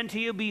say unto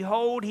you,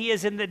 Behold, he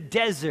is in the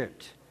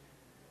desert.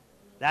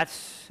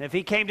 That's, if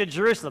he came to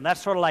Jerusalem,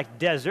 that's sort of like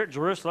desert.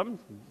 Jerusalem,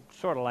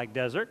 sort of like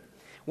desert.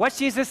 What's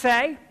Jesus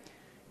say?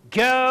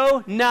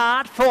 Go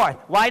not forth.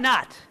 Why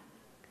not?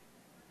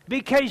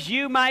 Because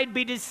you might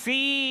be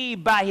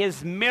deceived by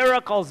his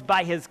miracles,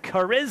 by his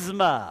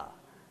charisma.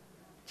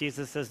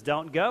 Jesus says,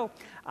 don't go.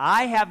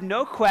 I have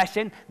no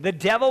question the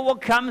devil will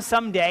come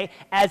someday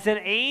as an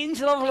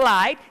angel of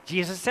light.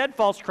 Jesus said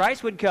false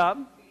Christ would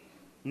come.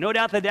 No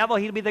doubt the devil,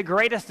 he'll be the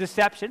greatest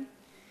deception.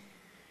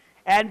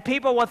 And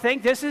people will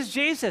think this is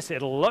Jesus.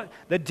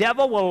 The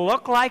devil will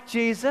look like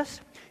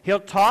Jesus. He'll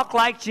talk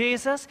like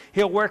Jesus.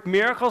 He'll work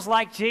miracles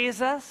like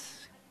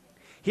Jesus.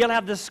 He'll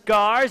have the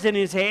scars in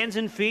his hands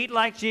and feet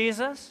like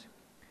Jesus.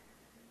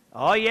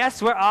 Oh,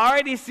 yes, we're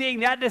already seeing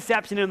that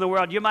deception in the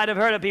world. You might have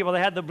heard of people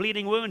that had the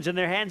bleeding wounds in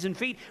their hands and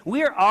feet.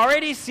 We're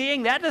already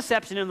seeing that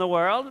deception in the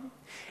world.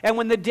 And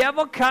when the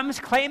devil comes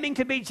claiming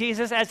to be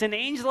Jesus as an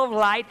angel of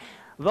light,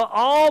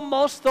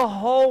 almost the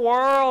whole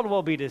world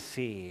will be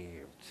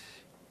deceived.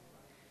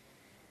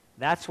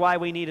 That's why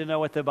we need to know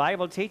what the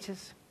Bible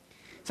teaches.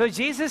 So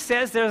Jesus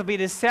says there will be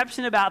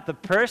deception about the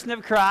person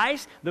of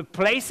Christ, the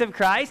place of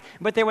Christ,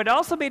 but there would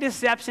also be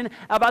deception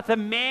about the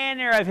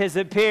manner of his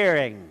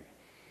appearing.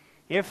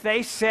 If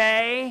they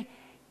say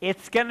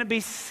it's going to be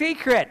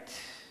secret,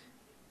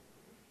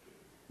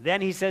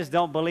 then he says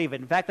don't believe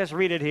it. In fact, let's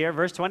read it here,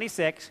 verse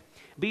 26.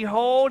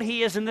 Behold,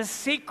 he is in the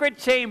secret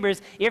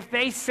chambers. If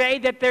they say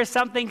that there's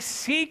something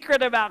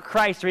secret about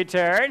Christ's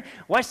return,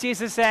 what's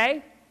Jesus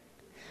say?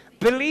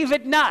 Believe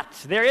it not.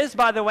 There is,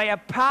 by the way, a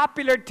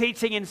popular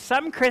teaching in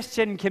some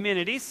Christian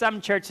communities, some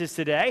churches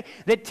today,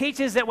 that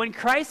teaches that when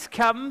Christ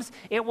comes,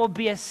 it will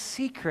be a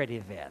secret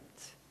event.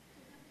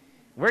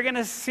 We're going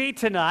to see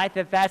tonight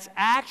that that's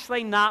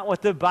actually not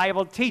what the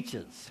Bible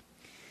teaches.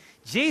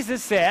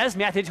 Jesus says,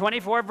 Matthew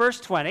 24, verse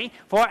 20,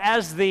 For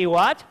as the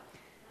what?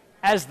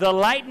 As the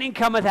lightning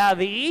cometh out of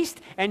the east,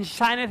 and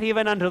shineth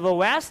even unto the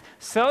west,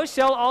 so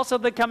shall also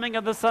the coming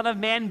of the Son of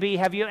Man be.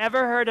 Have you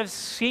ever heard of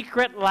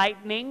secret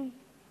lightning?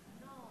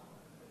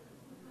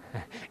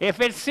 No.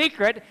 If it's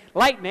secret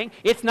lightning,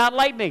 it's not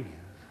lightning.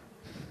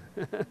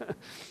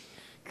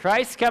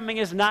 Christ's coming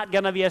is not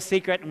going to be a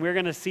secret, and we're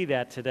going to see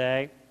that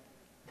today.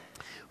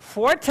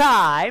 4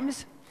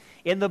 times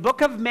in the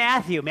book of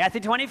Matthew,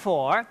 Matthew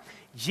 24,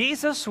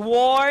 Jesus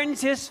warns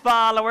his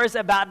followers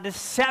about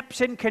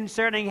deception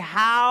concerning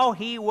how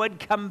he would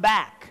come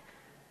back.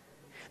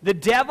 The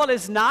devil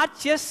is not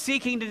just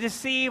seeking to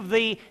deceive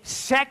the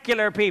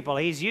secular people.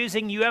 He's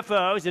using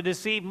UFOs to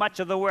deceive much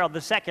of the world,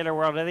 the secular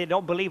world, and they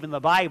don't believe in the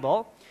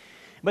Bible.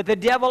 But the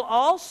devil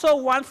also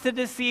wants to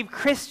deceive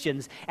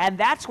Christians, and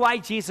that's why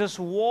Jesus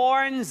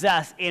warns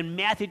us in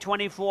Matthew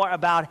 24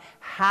 about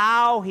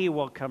how he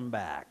will come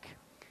back.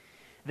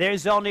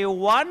 There's only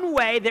one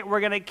way that we're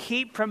going to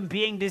keep from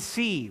being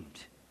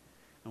deceived.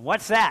 And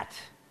what's that?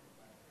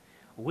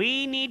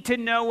 We need to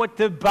know what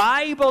the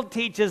Bible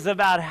teaches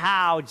about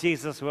how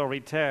Jesus will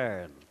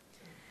return.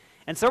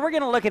 And so we're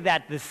going to look at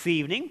that this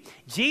evening.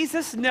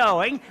 Jesus,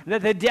 knowing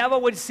that the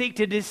devil would seek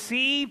to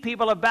deceive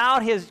people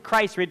about his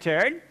Christ's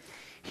return,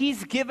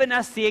 he's given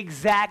us the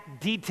exact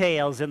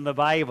details in the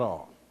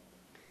Bible.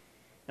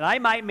 And I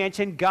might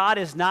mention, God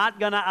is not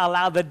going to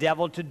allow the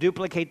devil to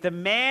duplicate the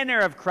manner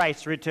of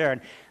Christ's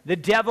return. The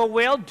devil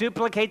will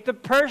duplicate the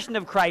person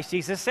of Christ.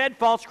 Jesus said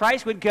false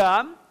Christ would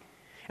come.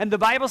 And the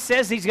Bible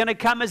says he's going to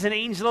come as an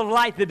angel of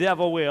light, the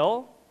devil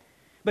will.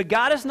 But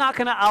God is not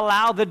going to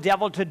allow the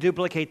devil to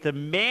duplicate the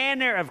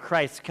manner of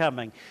Christ's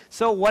coming.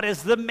 So what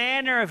is the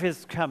manner of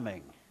his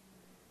coming?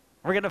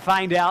 We're going to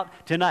find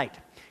out tonight.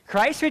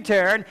 Christ's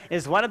return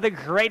is one of the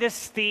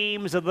greatest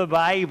themes of the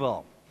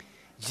Bible.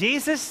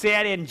 Jesus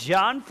said in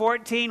John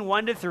 14,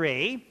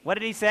 1-3, what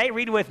did he say?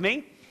 Read with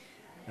me.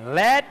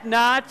 Let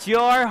not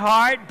your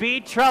heart be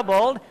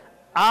troubled.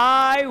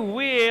 I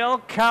will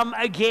come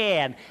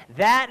again.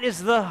 That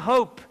is the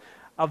hope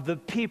of the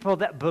people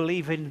that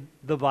believe in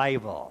the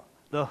Bible.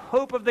 The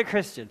hope of the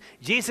Christian.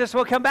 Jesus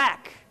will come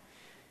back.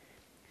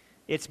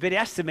 It's been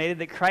estimated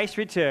that Christ's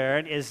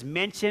return is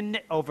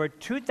mentioned over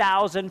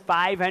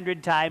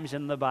 2,500 times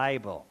in the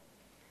Bible.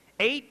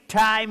 8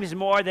 times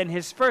more than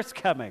his first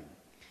coming.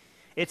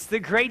 It's the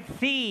great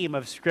theme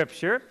of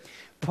Scripture.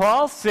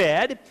 Paul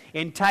said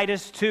in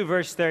Titus 2,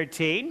 verse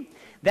 13,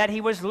 that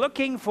he was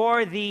looking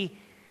for the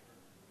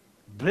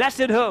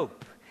blessed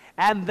hope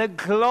and the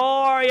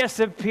glorious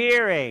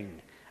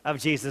appearing of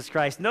Jesus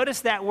Christ.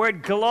 Notice that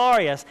word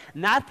glorious,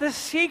 not the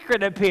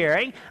secret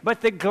appearing,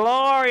 but the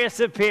glorious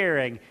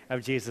appearing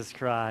of Jesus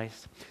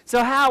Christ.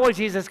 So how will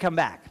Jesus come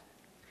back?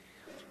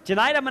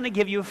 Tonight I'm going to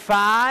give you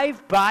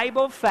 5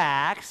 Bible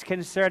facts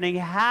concerning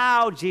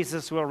how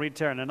Jesus will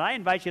return. And I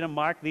invite you to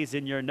mark these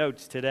in your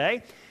notes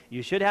today.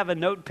 You should have a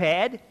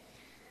notepad.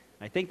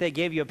 I think they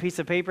gave you a piece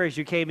of paper as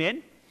you came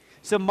in.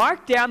 So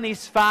mark down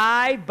these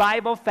 5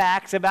 Bible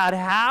facts about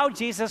how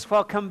Jesus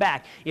will come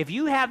back. If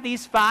you have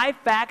these 5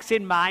 facts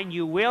in mind,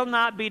 you will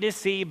not be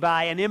deceived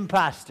by an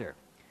impostor.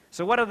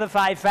 So what are the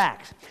 5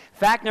 facts?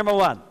 Fact number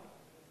 1.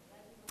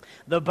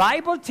 The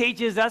Bible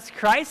teaches us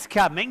Christ's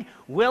coming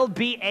will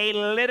be a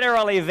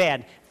literal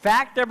event.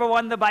 Fact number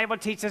 1, the Bible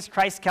teaches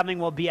Christ's coming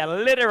will be a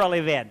literal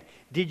event.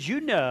 Did you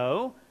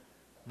know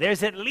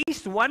there's at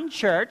least one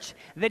church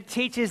that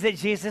teaches that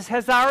Jesus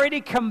has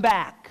already come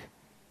back?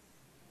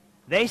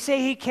 They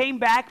say he came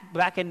back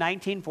in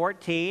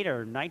 1914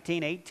 or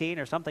 1918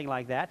 or something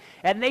like that.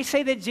 And they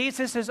say that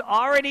Jesus is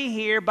already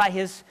here by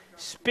his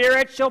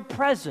spiritual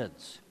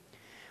presence.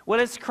 Well,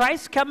 is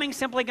Christ's coming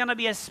simply going to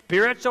be a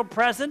spiritual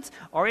presence,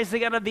 or is it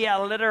going to be a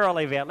literal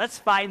event? Let's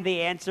find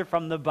the answer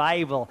from the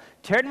Bible.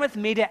 Turn with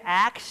me to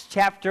Acts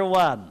chapter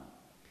 1.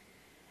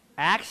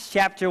 Acts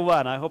chapter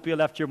 1. I hope you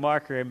left your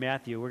marker in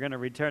Matthew. We're going to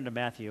return to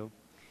Matthew.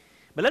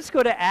 But let's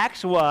go to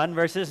Acts 1,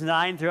 verses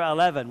 9 through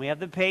 11. We have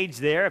the page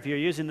there if you're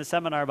using the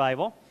Seminar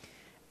Bible.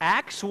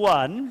 Acts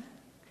 1,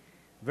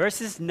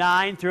 verses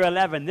 9 through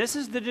 11. This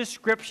is the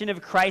description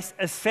of Christ's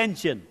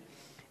ascension.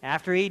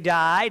 After he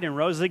died and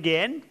rose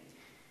again,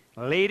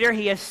 later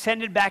he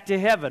ascended back to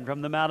heaven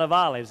from the Mount of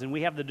Olives, and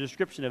we have the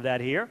description of that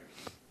here.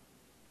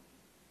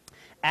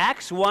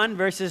 Acts 1,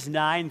 verses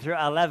 9 through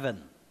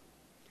 11.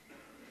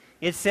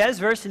 It says,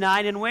 verse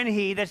 9, and when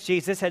he, that's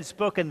Jesus, had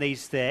spoken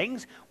these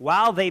things,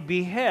 while they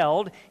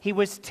beheld, he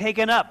was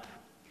taken up,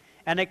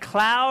 and a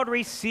cloud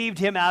received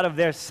him out of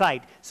their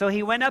sight. So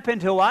he went up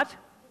into what?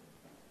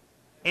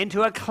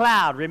 Into a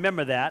cloud,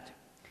 remember that.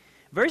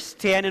 Verse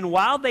 10, and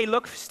while they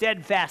looked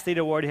steadfastly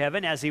toward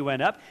heaven as he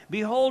went up,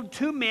 behold,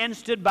 2 men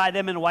stood by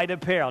them in white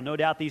apparel. No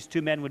doubt these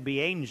 2 men would be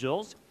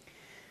angels.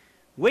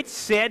 Which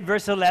said,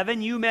 verse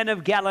 11, you men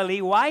of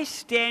Galilee, why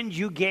stand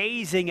you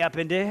gazing up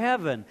into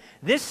heaven?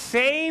 This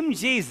same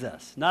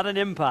Jesus, not an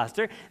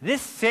impostor,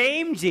 this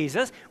same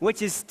Jesus,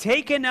 which is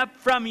taken up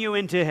from you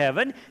into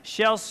heaven,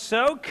 shall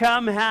so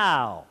come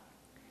how?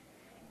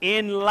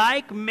 In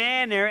like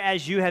manner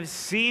as you have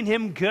seen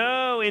him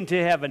go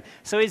into heaven.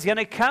 So he's going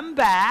to come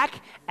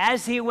back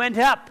as he went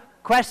up.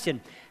 Question,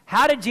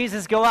 how did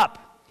Jesus go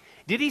up?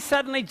 Did he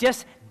suddenly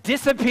just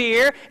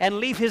disappear and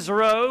leave his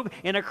robe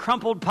in a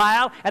crumpled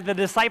pile at the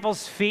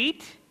disciples'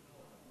 feet?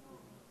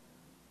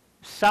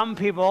 Some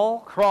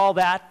people call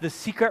that the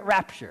secret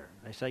rapture.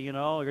 They say, you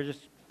know,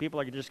 people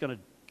are just going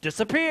to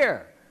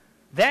disappear,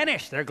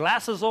 vanish. Their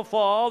glasses will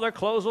fall, their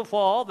clothes will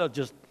fall, they'll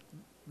just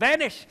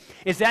vanish.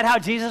 Is that how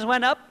Jesus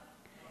went up?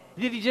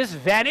 Did he just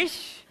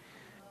vanish?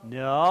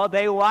 No,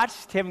 they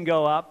watched him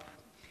go up.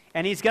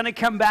 And he's going to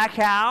come back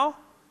how?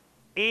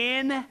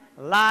 In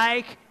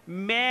like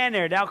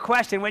manner. Now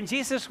question, when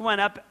Jesus went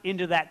up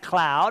into that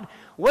cloud,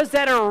 was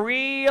that a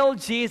real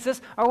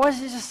Jesus, or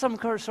was it just some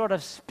sort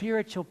of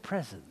spiritual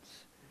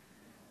presence?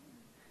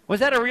 Was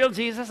that a real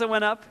Jesus that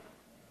went up?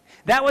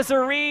 That was a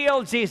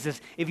real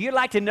Jesus. If you'd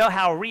like to know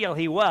how real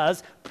he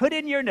was, put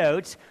in your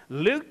notes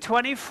Luke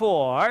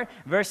 24,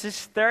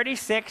 verses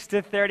 36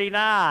 to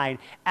 39.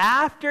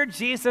 After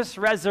Jesus'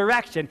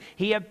 resurrection,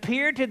 he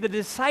appeared to the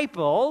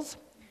disciples,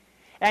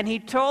 and he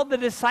told the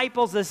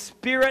disciples, the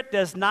Spirit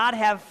does not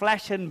have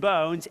flesh and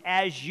bones,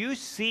 as you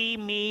see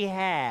me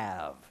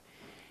have.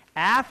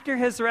 After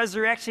his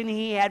resurrection,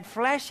 he had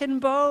flesh and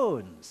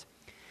bones.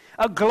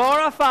 A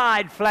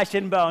glorified flesh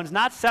and bones,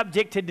 not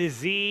subject to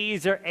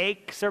disease or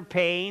aches or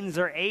pains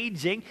or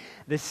aging.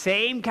 The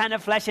same kind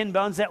of flesh and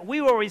bones that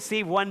we will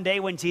receive one day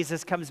when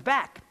Jesus comes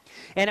back.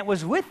 And it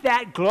was with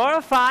that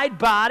glorified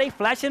body,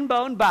 flesh and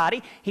bone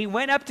body, he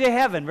went up to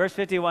heaven, verse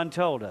 51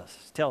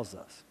 tells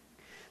us.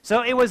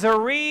 So it was a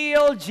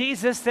real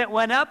Jesus that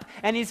went up,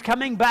 and he's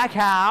coming back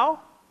how?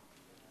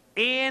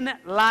 In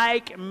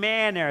like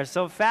manner.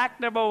 So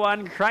fact number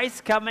one,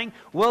 Christ's coming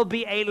will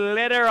be a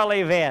literal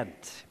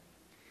event.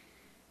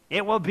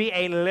 It will be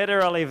a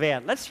literal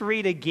event. Let's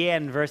read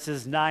again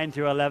verses 9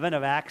 through 11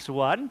 of Acts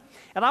 1.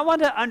 And I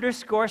want to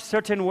underscore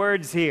certain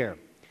words here.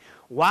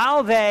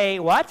 While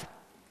they, what?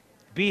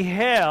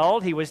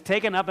 Beheld, he was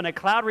taken up, and a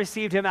cloud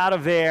received him out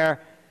of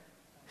their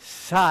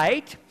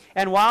sight.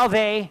 And while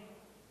they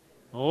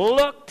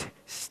looked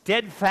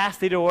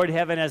steadfastly toward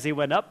heaven as he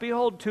went up,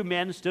 behold, two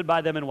men stood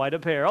by them in white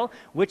apparel,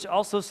 which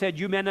also said,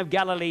 you men of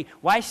Galilee,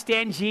 why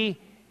stand ye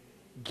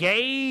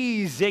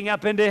gazing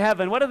up into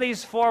heaven? What do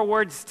these four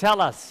words tell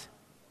us?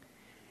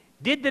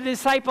 Did the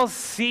disciples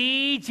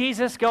see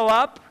Jesus go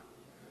up?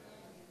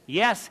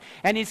 Yes,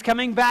 and he's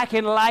coming back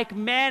in like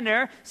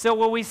manner. So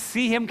will we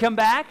see him come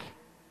back?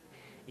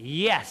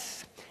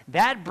 Yes.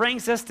 That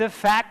brings us to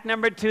fact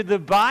number two. The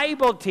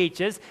Bible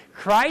teaches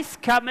Christ's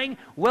coming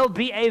will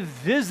be a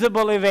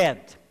visible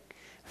event.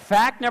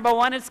 Fact number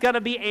one, it's going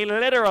to be a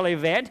literal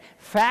event.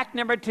 Fact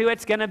number two,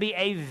 it's going to be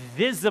a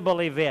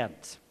visible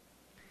event.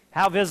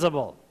 How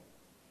visible?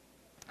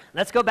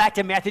 Let's go back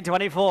to Matthew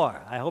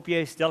 24. I hope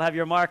you still have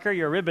your marker,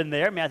 your ribbon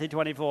there, Matthew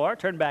 24.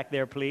 Turn back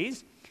there,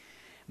 please.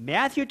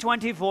 Matthew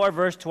 24,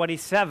 verse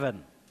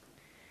 27.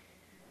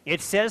 It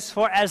says,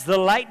 for as the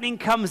lightning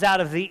comes out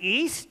of the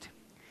east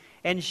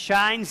and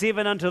shines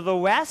even unto the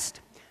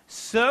west,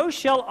 so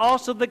shall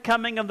also the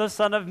coming of the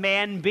Son of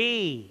Man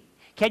be.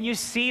 Can you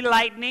see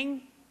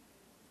lightning?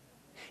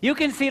 You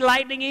can see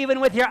lightning even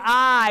with your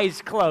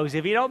eyes closed.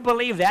 If you don't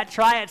believe that,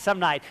 try it some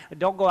night.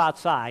 Don't go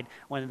outside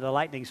when the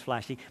lightning's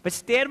flashing. But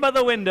stand by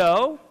the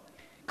window,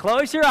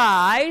 close your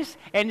eyes,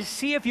 and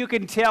see if you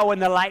can tell when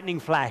the lightning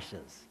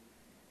flashes.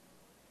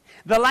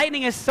 The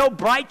lightning is so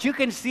bright you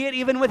can see it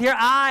even with your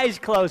eyes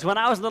closed. When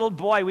I was a little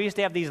boy, we used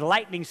to have these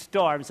lightning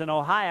storms in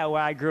Ohio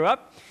where I grew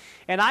up.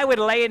 And I would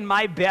lay in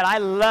my bed. I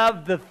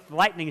loved the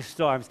lightning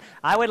storms.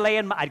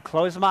 I'd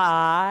close my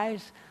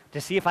eyes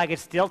to see if I could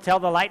still tell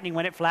the lightning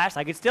when it flashed.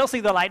 I could still see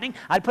the lightning.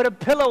 I'd put a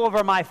pillow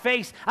over my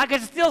face. I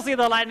could still see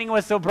the lightning. It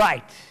was so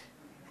bright.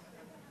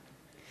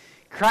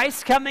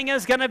 Christ's coming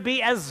is going to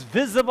be as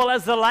visible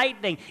as the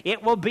lightning.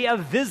 It will be a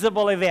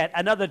visible event.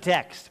 Another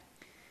text.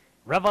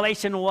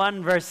 Revelation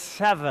 1, verse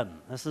 7.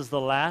 This is the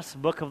last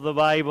book of the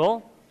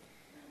Bible.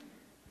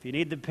 If you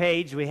need the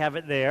page, we have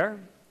it there.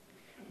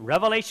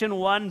 Revelation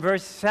 1,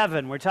 verse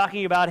 7. We're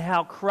talking about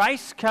how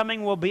Christ's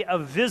coming will be a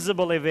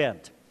visible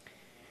event.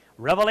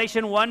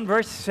 Revelation 1,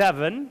 verse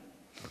 7,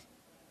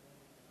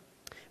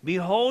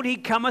 behold, he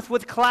cometh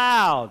with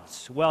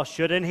clouds. Well,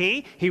 shouldn't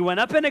he? He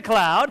went up in a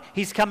cloud.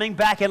 He's coming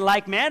back in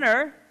like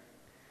manner.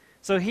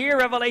 So here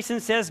Revelation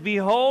says,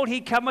 behold,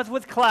 he cometh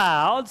with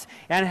clouds,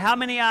 and how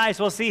many eyes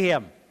will see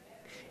him?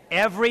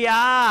 Every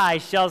eye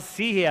shall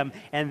see him,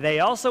 and they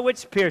also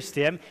which pierced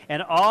him,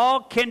 and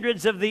all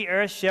kindreds of the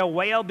earth shall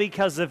wail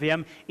because of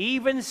him.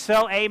 Even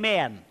so,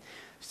 amen.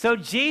 So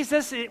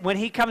Jesus, when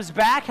he comes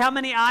back, how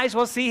many eyes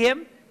will see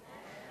him?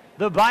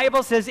 The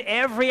Bible says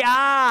every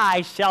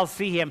eye shall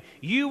see him.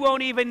 You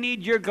won't even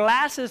need your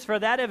glasses for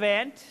that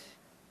event.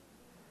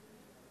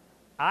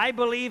 I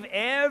believe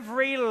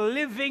every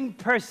living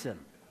person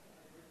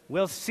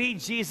will see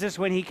Jesus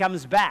when he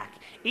comes back.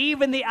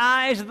 Even the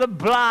eyes of the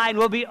blind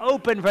will be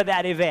open for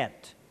that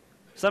event.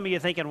 Some of you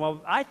thinking,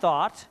 well,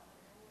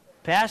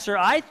 Pastor,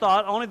 I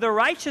thought only the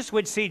righteous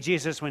would see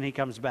Jesus when he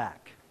comes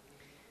back.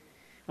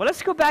 Well,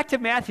 let's go back to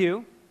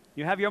Matthew.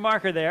 You have your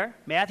marker there,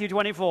 Matthew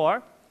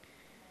 24.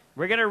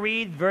 We're going to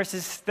read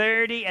verses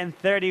 30 and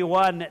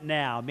 31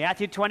 now.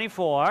 Matthew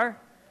 24.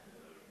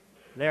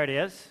 There it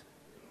is.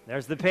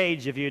 There's the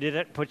page if you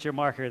didn't put your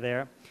marker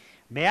there.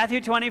 Matthew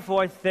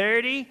 24,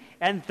 30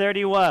 and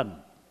 31.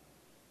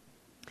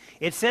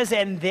 It says,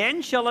 and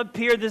then shall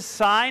appear the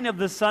sign of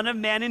the Son of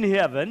Man in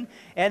heaven,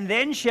 and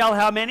then shall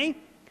how many?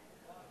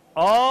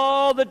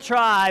 All the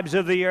tribes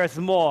of the earth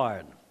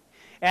mourn.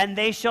 And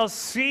they shall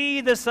see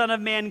the Son of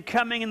Man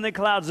coming in the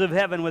clouds of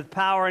heaven with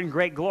power and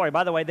great glory.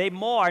 By the way, they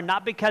mourn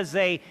not because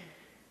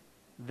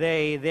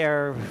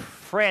their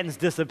friends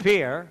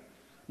disappear,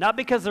 not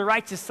because the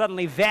righteous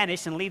suddenly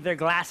vanish and leave their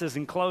glasses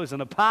and clothes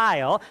in a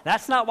pile.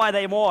 That's not why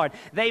they mourn.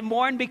 They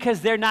mourn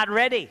because they're not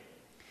ready.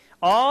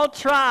 All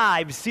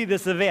tribes see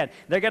this event.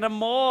 They're going to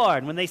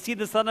mourn when they see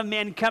the Son of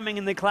Man coming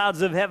in the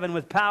clouds of heaven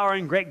with power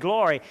and great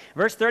glory.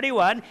 Verse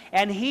 31,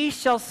 and he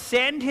shall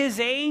send his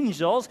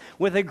angels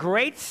with a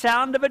great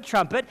sound of a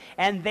trumpet,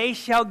 and they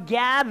shall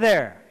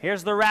gather.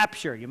 Here's the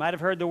rapture. You might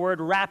have heard the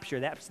word rapture.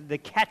 That's the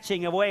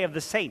catching away of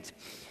the saints.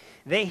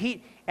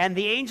 And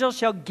the angels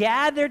shall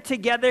gather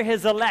together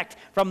his elect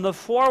from the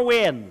four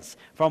winds,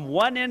 from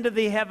one end of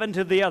the heaven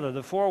to the other.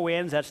 The four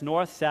winds, that's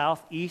north,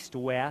 south, east,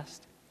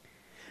 west.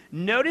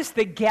 Notice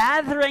the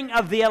gathering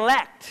of the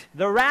elect,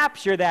 the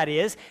rapture that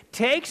is,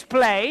 takes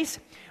place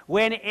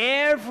when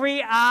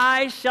every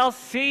eye shall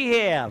see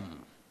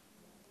him.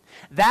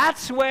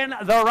 That's when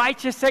the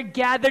righteous are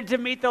gathered to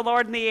meet the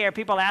Lord in the air.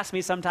 People ask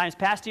me sometimes,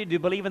 Pastor, do you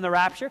believe in the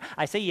rapture?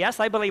 I say, yes,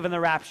 I believe in the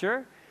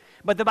rapture.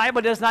 But the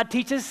Bible does not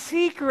teach a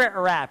secret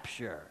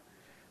rapture.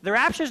 The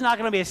rapture is not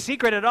going to be a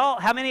secret at all.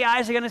 How many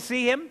eyes are going to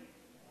see him?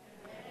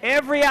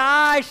 Every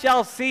eye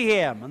shall see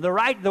him. And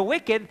the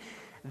wicked,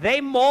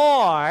 they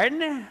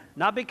mourn,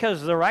 not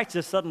because the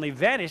righteous suddenly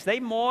vanish. They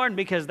mourn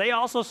because they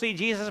also see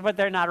Jesus, but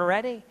they're not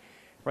ready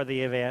for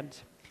the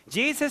event.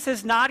 Jesus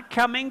is not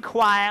coming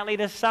quietly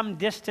to some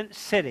distant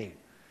city.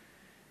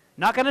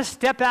 Not going to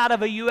step out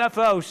of a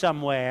UFO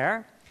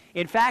somewhere.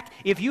 In fact,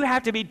 if you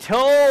have to be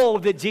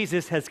told that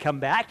Jesus has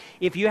come back,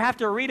 if you have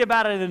to read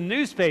about it in the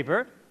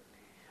newspaper,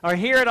 or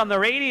hear it on the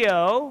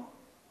radio,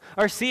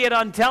 or see it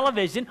on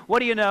television, what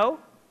do you know?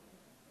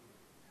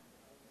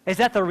 Is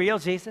that the real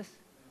Jesus?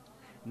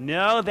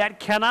 No,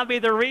 that cannot be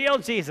the real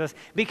Jesus,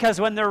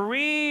 because when the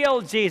real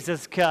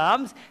Jesus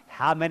comes,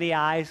 how many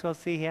eyes will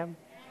see him?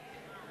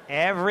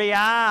 Every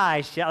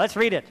eye shall. Let's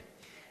read it.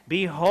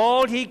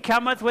 Behold, he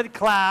cometh with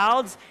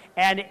clouds,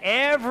 and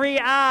every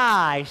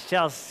eye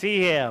shall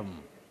see him. In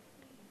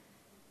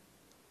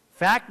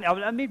fact, now,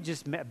 let me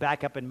just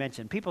back up and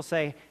mention. People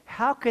say,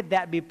 how could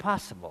that be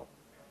possible?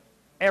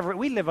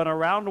 We live in a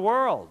round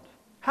world.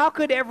 How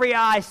could every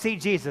eye see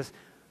Jesus?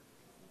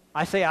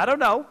 I say, I don't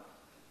know.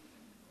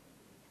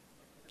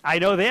 I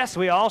know this.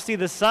 We all see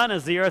the sun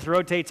as the earth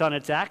rotates on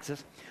its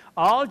axis.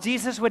 All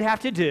Jesus would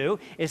have to do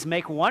is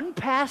make one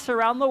pass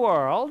around the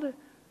world,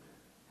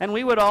 and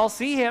we would all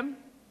see him.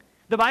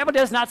 The Bible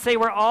does not say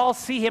we'll all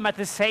see him at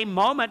the same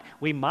moment.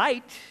 We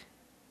might.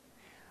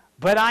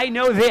 But I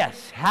know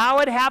this. How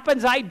it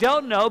happens, I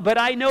don't know, but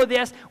I know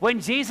this. When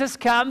Jesus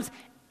comes,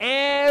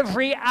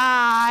 every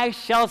eye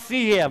shall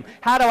see him.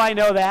 How do I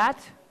know that?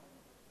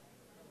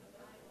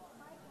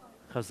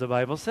 Because the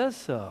Bible says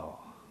so.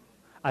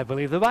 I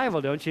believe the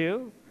Bible, don't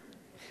you?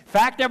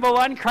 Fact number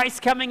one, Christ's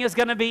coming is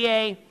going to be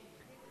a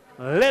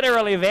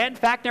literal event.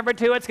 Fact number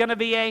two, it's going to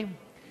be a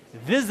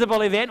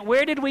visible event.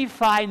 Where did we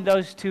find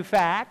those two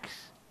facts?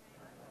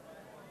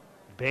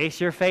 Base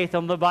your faith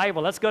on the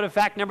Bible. Let's go to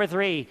fact number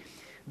three.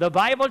 The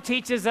Bible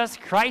teaches us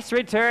Christ's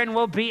return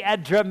will be a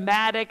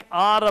dramatic,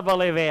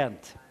 audible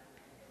event.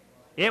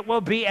 It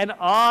will be an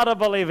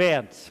audible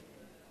event.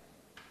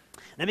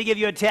 Let me give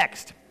you a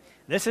text.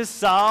 This is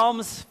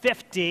Psalms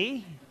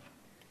 50,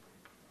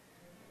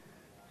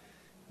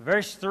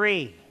 verse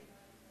 3.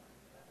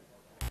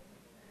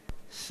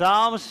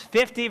 Psalms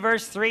 50,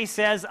 verse 3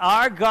 says,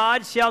 our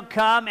God shall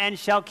come and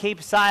shall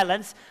keep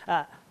silence.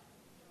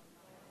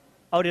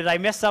 Did I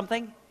miss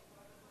something?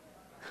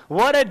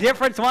 What a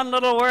difference one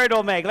little word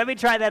will make. Let me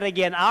try that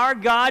again. Our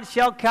God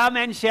shall come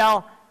and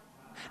shall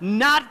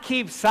not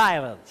keep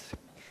silence.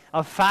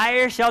 A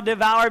fire shall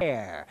devour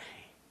air.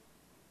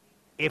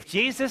 If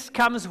Jesus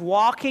comes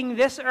walking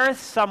this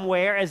earth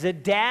somewhere as a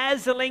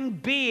dazzling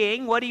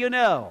being, what do you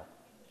know?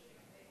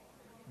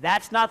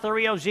 That's not the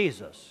real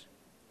Jesus.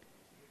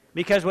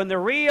 Because when the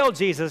real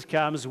Jesus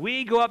comes,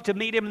 we go up to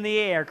meet him in the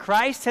air.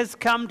 Christ has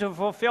come to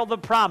fulfill the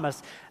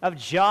promise of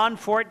John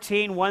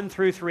 14, 1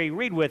 through 3.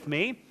 Read with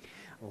me.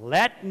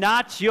 Let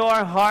not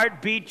your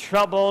heart be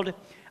troubled.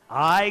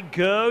 I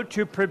go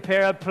to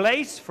prepare a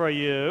place for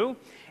you,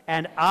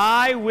 and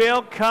I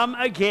will come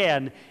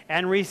again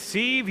and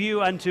receive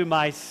you unto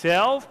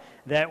myself,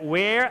 that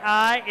where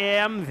I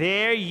am,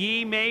 there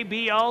ye may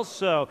be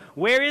also.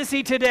 Where is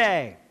he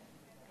today?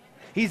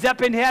 He's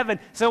up in heaven.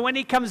 So when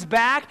he comes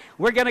back,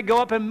 we're going to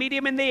go up and meet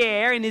him in the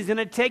air, and he's going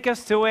to take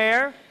us to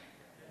where?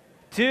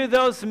 To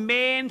those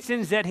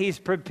mansions that he's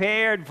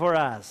prepared for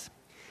us.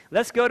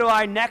 Let's go to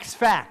our next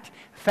fact.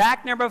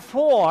 Fact number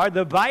 4,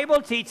 the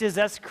Bible teaches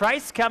us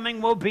Christ's coming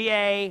will be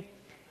a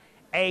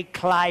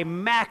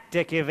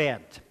climactic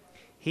event.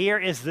 Here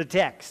is the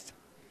text.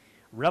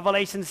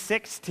 Revelation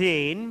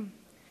 16,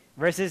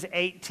 verses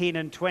 18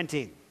 and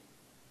 20.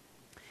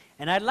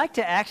 And I'd like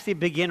to actually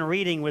begin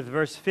reading with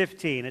verse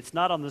 15. It's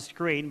not on the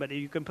screen, but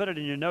you can put it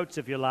in your notes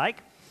if you like.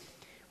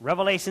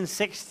 Revelation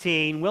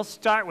 16, we'll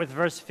start with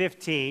verse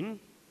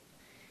 15.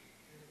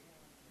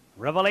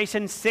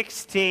 Revelation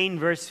 16,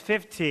 verse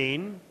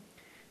 15.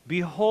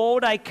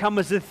 Behold, I come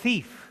as a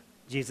thief,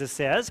 Jesus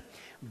says.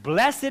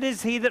 Blessed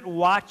is he that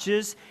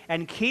watches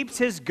and keeps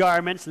his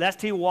garments,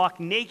 lest he walk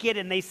naked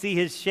and they see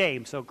his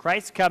shame. So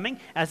Christ's coming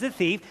as a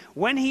thief.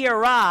 When he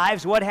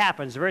arrives, what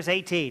happens? Verse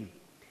 18.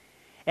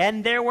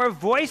 And there were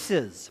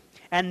voices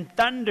and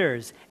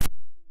thunders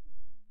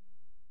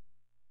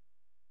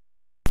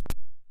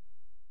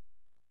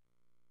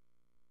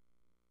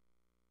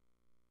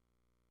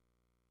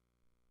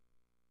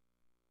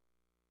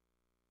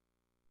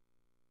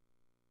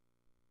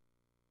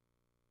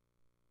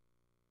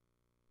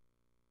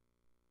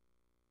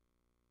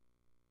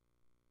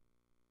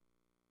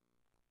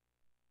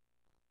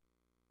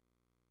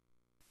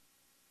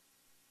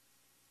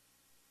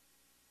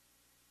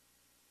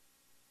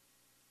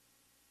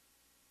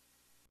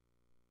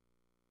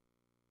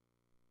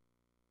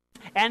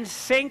and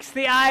sinks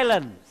the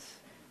islands.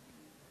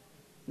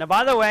 Now,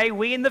 by the way,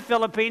 we in the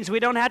Philippines, we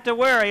don't have to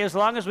worry as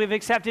long as we've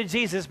accepted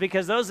Jesus,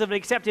 because those that have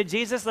accepted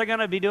Jesus, they're going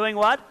to be doing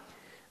what?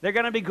 They're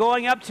going to be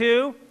going up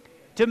to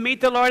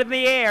meet the Lord in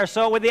the air.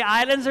 So when the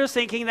islands are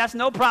sinking, that's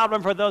no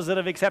problem for those that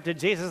have accepted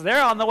Jesus.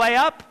 They're on the way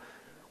up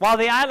while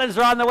the islands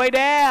are on the way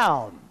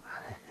down.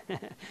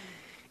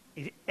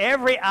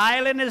 Every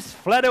island is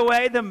fled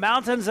away, the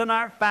mountains are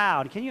not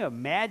found. Can you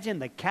imagine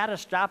the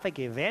catastrophic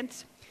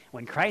events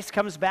when Christ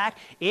comes back?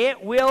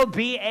 It will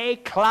be a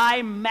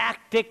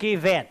climactic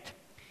event.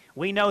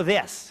 We know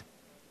this.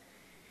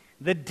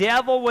 The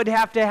devil would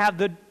have to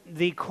have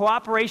the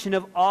cooperation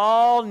of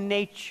all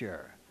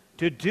nature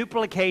to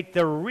duplicate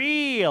the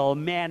real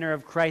manner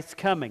of Christ's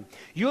coming.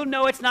 You'll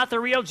know it's not the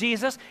real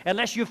Jesus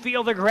unless you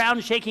feel the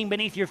ground shaking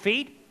beneath your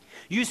feet.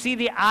 You see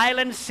the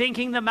islands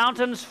sinking, the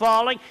mountains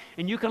falling,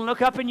 and you can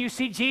look up and you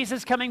see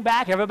Jesus coming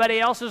back. Everybody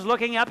else is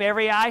looking up.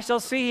 Every eye shall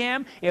see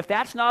him. If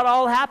that's not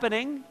all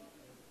happening,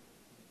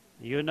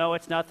 you know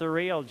it's not the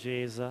real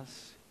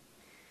Jesus.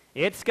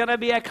 It's going to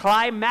be a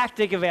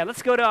climactic event.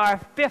 Let's go to our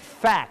fifth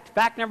fact.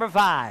 Fact number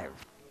 5.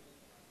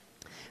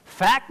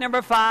 Fact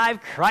number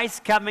 5, Christ's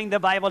coming, the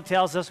Bible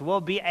tells us,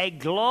 will be a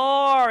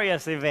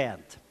glorious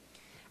event.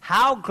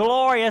 How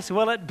glorious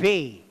will it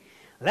be?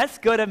 Let's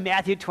go to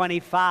Matthew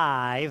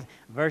 25,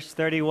 verse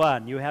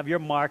 31. You have your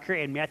marker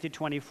in Matthew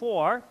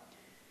 24.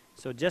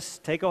 So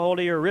just take a hold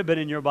of your ribbon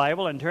in your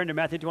Bible and turn to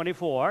Matthew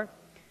 24.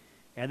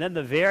 And then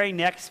the very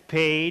next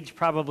page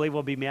probably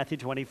will be Matthew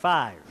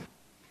 25.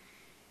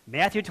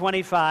 Matthew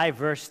 25,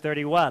 verse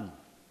 31.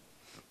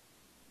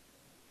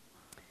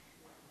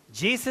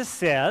 Jesus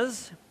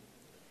says,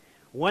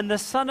 "When the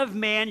Son of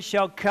Man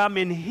shall come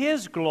in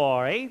his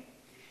glory,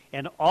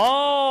 and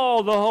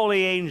all the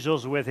holy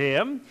angels with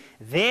him,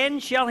 then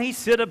shall he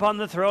sit upon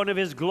the throne of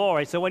his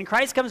glory." So when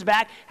Christ comes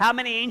back, how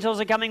many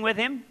angels are coming with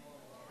him?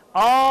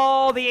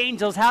 All the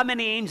angels. How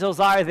many angels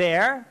are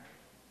there?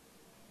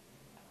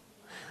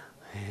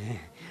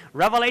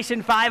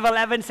 Revelation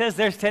 5:11 says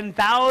there's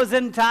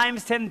 10,000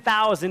 times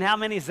 10,000. How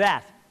many is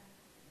that?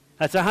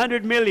 That's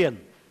 100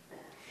 million.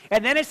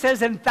 And then it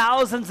says in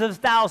thousands of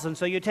thousands.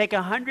 So you take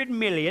 100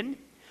 million,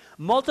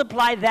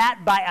 multiply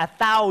that by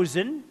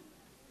 1,000,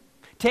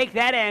 take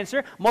that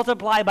answer,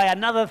 multiply by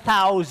another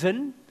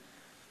 1,000,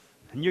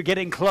 and you're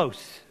getting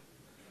close.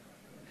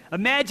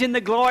 Imagine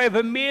the glory of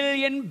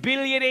 1,000,000,000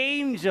 billion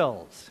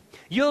angels.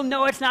 You'll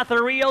know it's not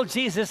the real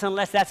Jesus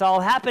unless that's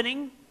all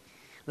happening.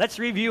 Let's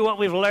review what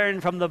we've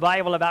learned from the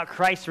Bible about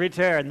Christ's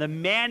return, the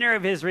manner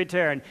of his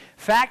return.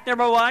 Fact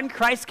number 1,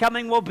 Christ's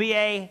coming will be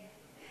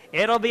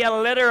it'll be a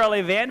literal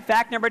event.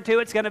 Fact number 2,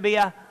 it's going to be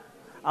a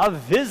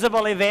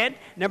visible event.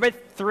 Number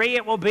 3,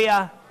 it will be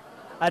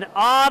an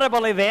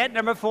audible event.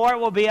 Number 4, it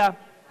will be a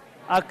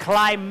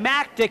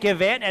climactic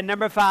event. And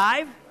number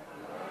 5,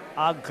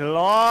 a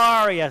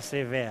glorious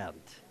event.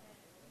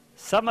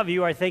 Some of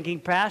you are thinking,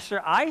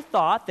 Pastor, I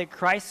thought that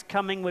Christ's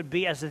coming would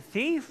be as a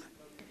thief.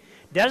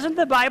 Doesn't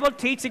the Bible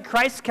teach that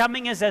Christ's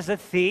coming is as a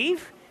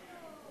thief?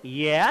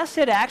 Yes,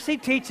 it actually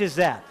teaches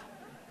that.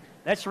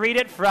 Let's read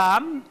it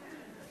from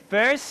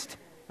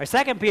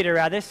 2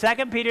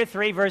 Peter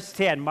 3, verse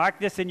 10. Mark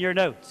this in your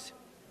notes.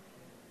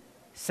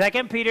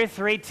 2 Peter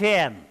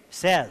 3:10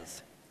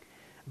 says,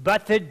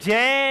 "But the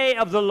day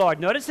of the Lord,"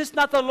 notice it's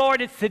not the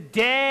Lord, it's the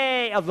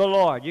day of the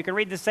Lord. You can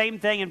read the same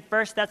thing in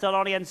 1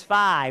 Thessalonians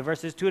 5,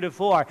 verses 2 to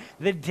 4.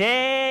 The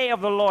day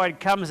of the Lord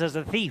comes as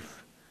a thief.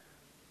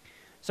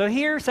 So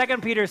here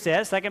 2 Peter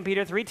says, 2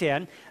 Peter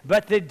 3:10,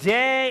 "But the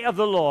day of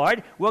the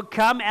Lord will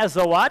come as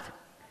a" what?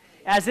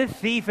 "As a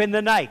thief in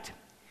the night,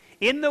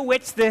 in the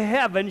which the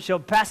heavens shall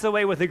pass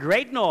away with a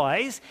great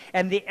noise,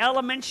 and the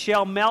elements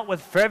shall melt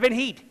with fervent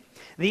heat.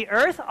 The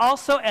earth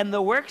also and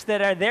the works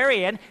that are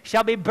therein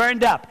shall be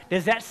burned up."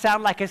 Does that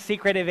sound like a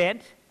secret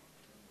event?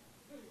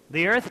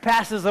 The earth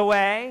passes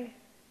away,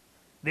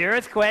 the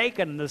earthquake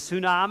and the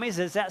tsunamis,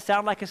 does that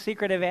sound like a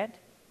secret event?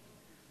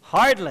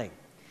 Hardly.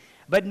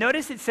 But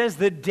notice it says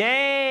the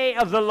day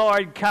of the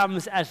Lord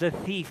comes as a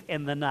thief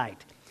in the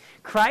night.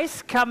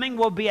 Christ's coming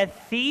will be a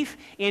thief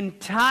in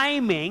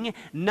timing,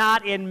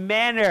 not in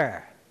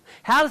manner.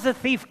 How does a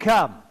thief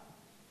come?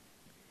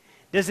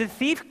 Does a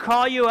thief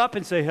call you up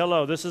and say,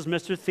 "Hello, this is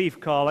Mr. Thief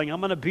calling. I'm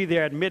going to be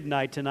there at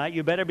midnight tonight.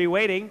 You better be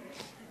waiting"?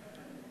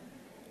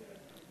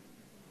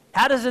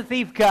 How does a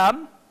thief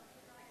come?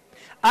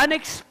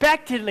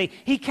 Unexpectedly.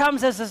 He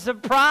comes as a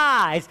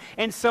surprise.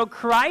 And so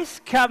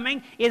Christ's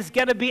coming is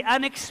going to be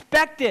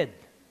unexpected.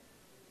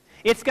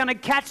 It's going to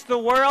catch the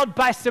world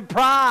by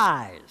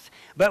surprise.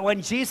 But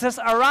when Jesus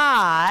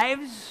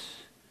arrives,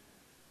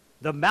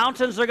 the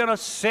mountains are going to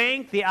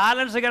sink, the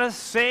islands are going to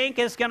sink.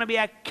 It's going to be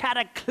a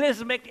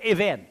cataclysmic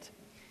event.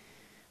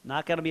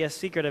 Not going to be a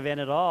secret event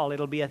at all.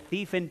 It'll be a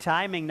thief in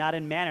timing, not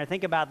in manner.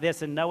 Think about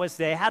this in Noah's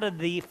day. How did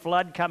the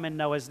flood come in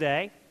Noah's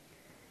day?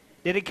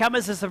 Did it come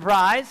as a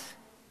surprise?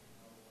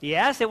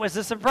 Yes, it was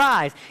a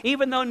surprise.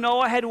 Even though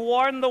Noah had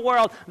warned the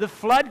world, the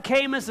flood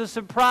came as a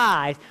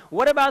surprise.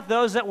 What about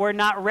those that were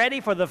not ready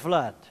for the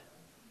flood?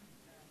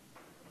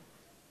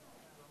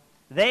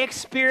 They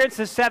experienced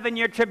a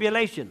 7-year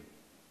tribulation.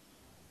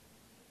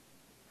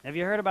 Have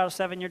you heard about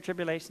a 7-year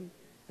tribulation?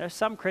 There's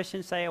some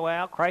Christians say,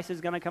 well, Christ is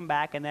going to come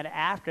back, and then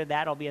after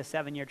that will be a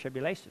 7-year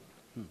tribulation.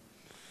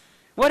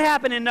 What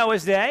happened in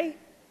Noah's day?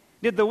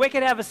 Did the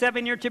wicked have a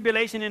 7-year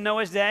tribulation in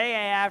Noah's day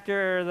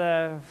after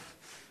the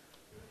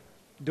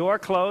door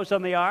closed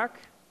on the ark?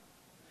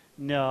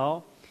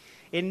 No.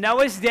 In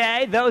Noah's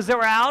day, those that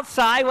were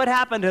outside, what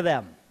happened to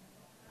them?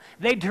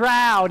 They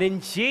drowned.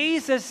 And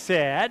Jesus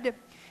said,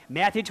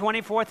 Matthew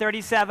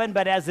 24:37,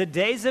 but as the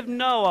days of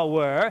Noah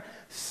were,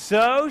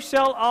 so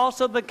shall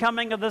also the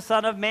coming of the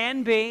Son of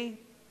Man be.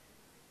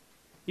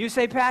 You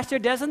say, Pastor,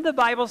 doesn't the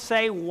Bible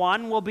say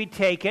one will be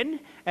taken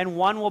and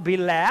one will be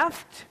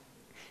left?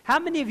 How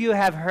many of you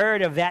have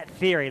heard of that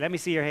theory? Let me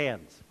see your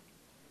hands.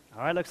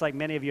 All right, looks like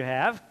many of you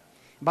have.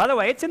 By the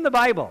way, it's in the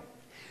Bible.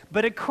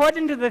 But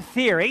according to the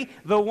theory,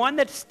 the one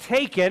that's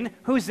taken,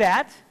 who's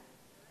that?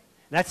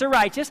 That's the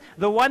righteous.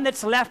 The one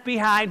that's left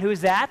behind,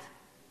 who's that?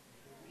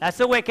 That's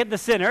the wicked, the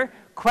sinner.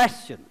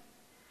 Question.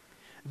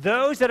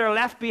 Those that are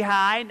left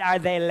behind, are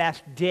they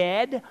left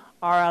dead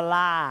or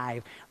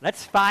alive?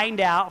 Let's find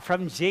out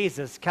from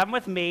Jesus. Come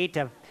with me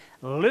to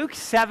Luke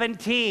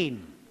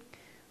 17.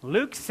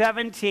 Luke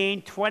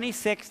 17,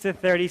 26 to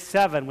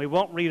 37. We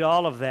won't read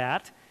all of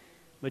that,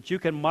 but you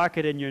can mark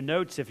it in your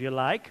notes if you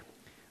like.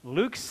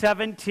 Luke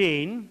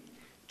 17,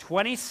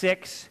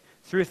 26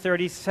 through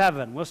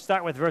 37. We'll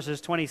start with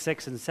verses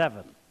 26 and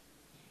 7.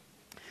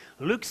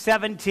 Luke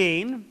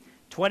 17,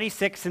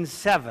 26 and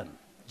 7.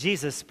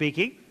 Jesus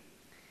speaking.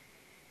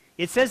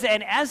 It says,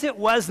 and as it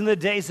was in the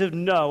days of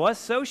Noah,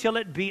 so shall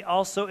it be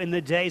also in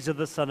the days of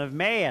the Son of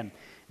Man.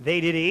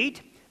 They did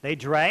eat, they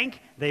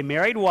drank, they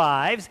married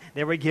wives,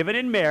 they were given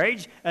in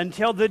marriage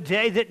until the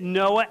day that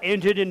Noah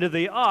entered into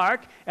the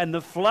ark, and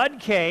the flood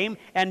came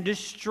and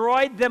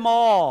destroyed them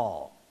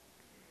all.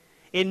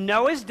 In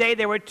Noah's day,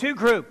 there were two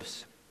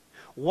groups.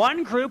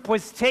 One group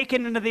was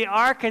taken into the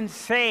ark and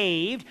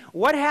saved.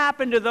 What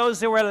happened to those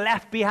that were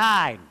left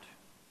behind?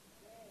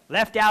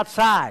 Left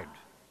outside?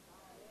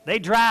 They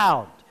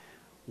drowned.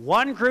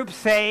 One group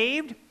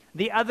saved,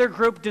 the other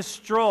group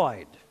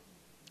destroyed.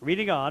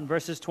 Reading on,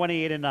 verses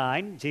 28 and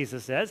 9,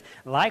 Jesus says,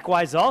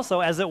 likewise also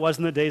as it was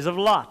in the days of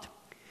Lot.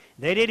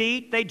 They did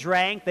eat, they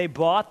drank, they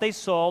bought, they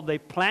sold, they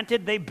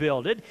planted, they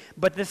builded.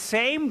 But the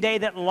same day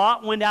that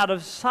Lot went out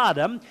of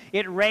Sodom,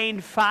 it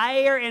rained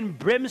fire and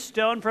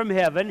brimstone from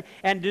heaven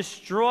and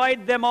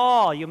destroyed them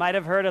all. You might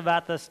have heard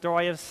about the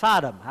story of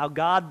Sodom, how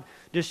God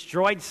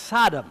destroyed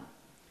Sodom.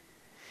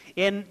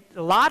 In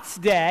Lot's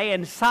day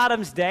and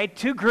Sodom's day,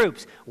 two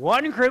groups.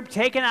 One group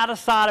taken out of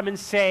Sodom and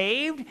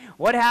saved.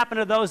 What happened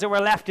to those that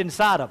were left in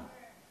Sodom?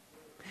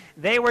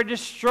 They were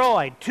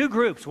destroyed. Two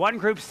groups. One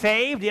group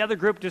saved, the other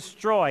group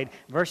destroyed.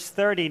 Verse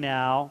 30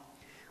 now.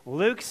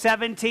 Luke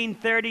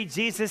 17:30,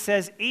 Jesus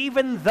says,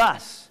 even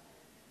thus,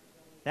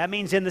 that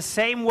means in the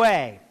same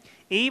way,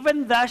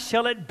 even thus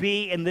shall it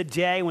be in the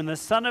day when the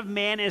Son of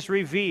Man is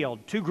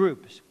revealed. Two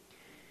groups.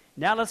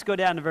 Now let's go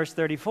down to verse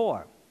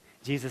 34.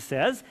 Jesus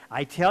says,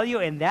 I tell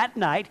you, in that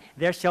night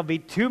there shall be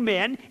two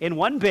men in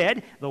one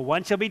bed. The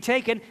one shall be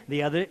taken,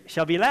 the other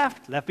shall be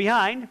left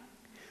behind.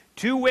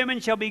 Two women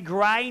shall be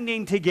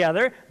grinding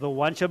together. The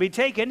one shall be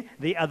taken,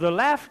 the other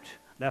left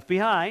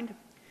behind.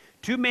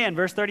 Two men,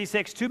 verse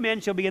 36, two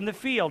men shall be in the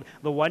field.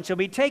 The one shall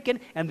be taken,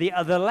 and the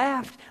other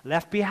left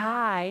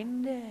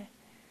behind.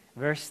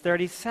 Verse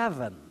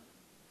 37.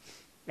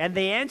 And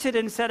they answered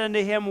and said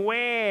unto him,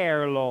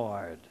 where,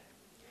 Lord?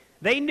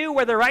 They knew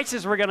where the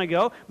righteous were going to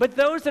go, but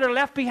those that are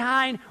left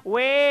behind,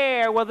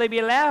 where will they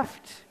be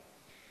left?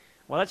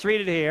 Well, let's read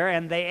it here.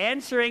 And they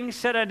answering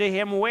said unto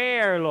him,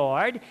 where,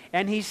 Lord?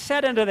 And he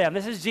said unto them,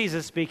 this is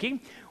Jesus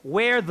speaking,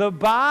 where the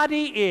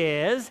body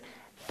is,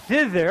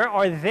 thither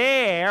or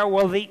there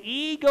will the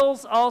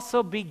eagles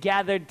also be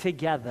gathered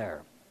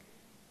together.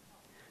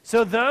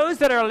 So those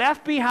that are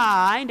left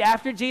behind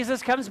after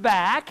Jesus comes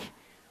back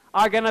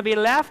are going to be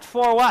left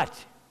for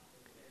what?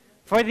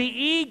 For the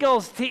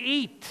eagles to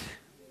eat.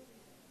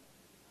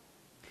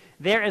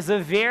 There is a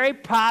very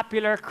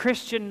popular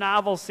Christian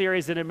novel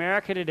series in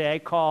America today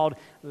called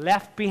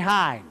Left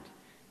Behind.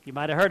 You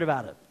might have heard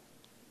about it.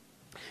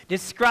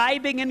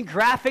 Describing in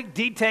graphic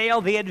detail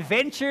the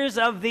adventures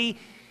of the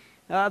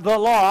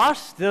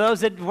lost,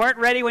 those that weren't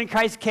ready when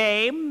Christ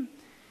came,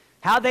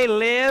 how they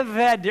live,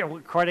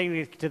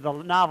 according to the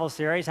novel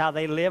series, how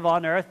they live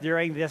on earth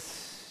during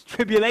this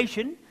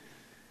tribulation.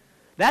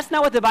 That's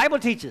not what the Bible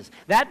teaches.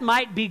 That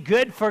might be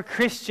good for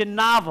Christian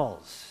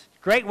novels.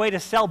 Great way to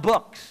sell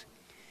books.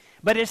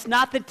 But it's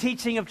not the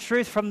teaching of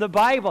truth from the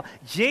Bible.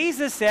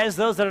 Jesus says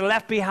those that are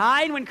left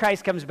behind when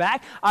Christ comes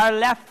back are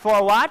left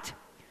for what?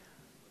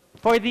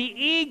 For the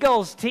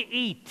eagles to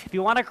eat. If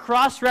you want to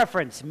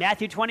cross-reference,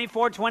 Matthew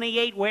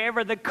 24:28,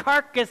 wherever the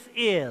carcass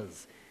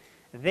is,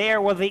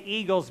 there will the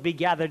eagles be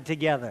gathered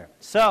together.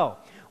 So,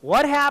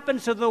 what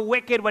happens to the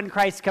wicked when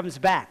Christ comes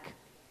back?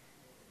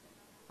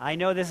 I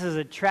know this is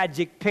a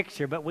tragic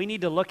picture, but we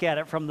need to look at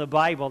it from the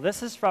Bible.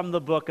 This is from the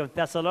book of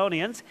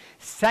Thessalonians,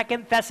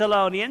 2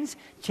 Thessalonians,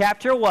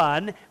 chapter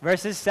 1,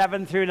 verses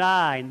 7 through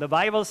 9. The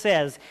Bible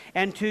says,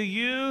 "And to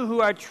you who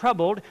are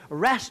troubled,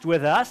 rest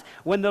with us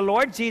when the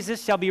Lord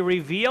Jesus shall be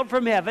revealed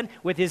from heaven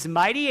with his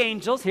mighty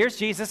angels." Here's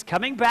Jesus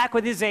coming back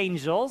with his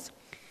angels.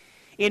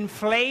 "In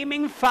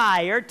flaming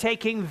fire,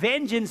 taking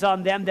vengeance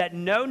on them that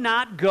know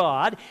not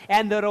God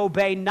and that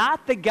obey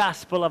not the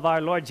gospel of our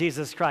Lord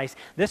Jesus Christ."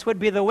 This would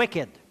be the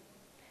wicked.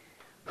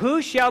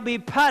 "Who shall be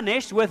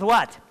punished with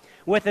what?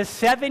 With a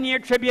 7-year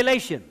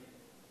tribulation."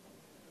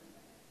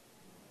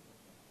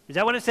 Is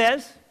that what it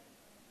says?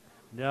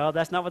 No,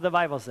 that's not what the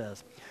Bible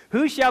says.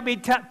 "Who shall be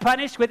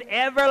punished with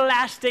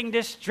everlasting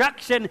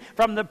destruction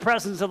from the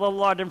presence of the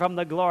Lord and from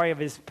the glory of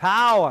his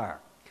power."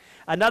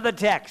 Another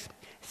text,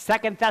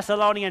 2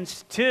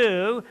 Thessalonians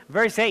 2,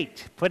 verse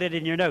 8. Put it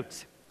in your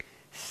notes.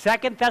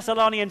 2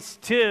 Thessalonians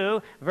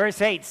 2,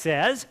 verse 8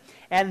 says,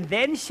 "And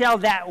then shall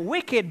that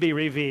wicked be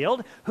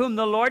revealed, whom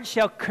the Lord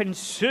shall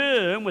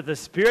consume with the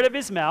spirit of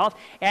his mouth,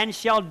 and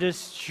shall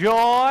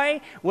destroy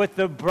with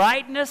the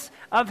brightness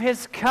of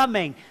his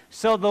coming."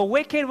 So the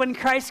wicked, when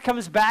Christ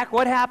comes back,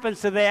 what happens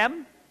to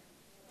them?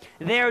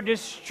 They're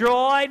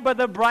destroyed by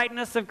the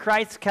brightness of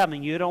Christ's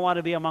coming. You don't want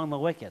to be among the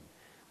wicked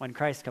when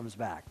Christ comes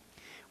back.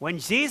 When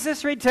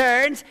Jesus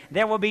returns,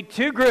 there will be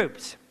two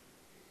groups.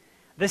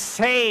 The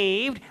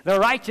saved, the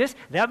righteous,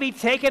 they'll be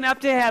taken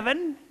up to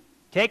heaven,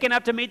 taken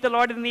up to meet the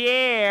Lord in the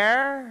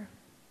air,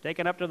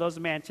 taken up to those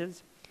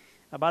mansions.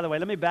 By the way,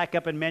 let me back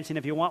up and mention,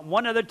 if you want,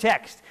 one other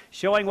text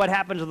showing what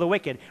happens to the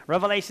wicked.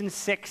 Revelation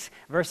 6,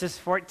 verses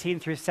 14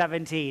 through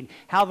 17.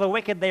 How the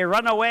wicked, they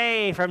run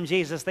away from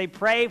Jesus. They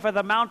pray for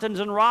the mountains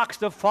and rocks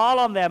to fall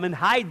on them and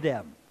hide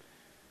them.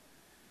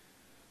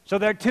 So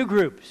there are two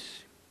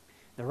groups.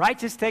 The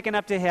righteous taken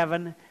up to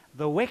heaven.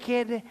 The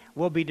wicked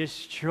will be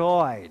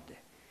destroyed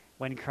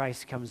when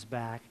Christ comes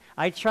back.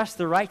 I trust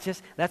the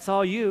righteous. That's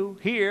all you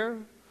here.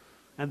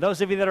 And those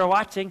of you that are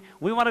watching,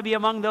 we want to be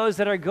among those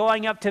that are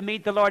going up to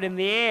meet the Lord in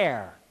the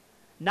air,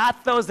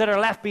 not those that are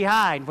left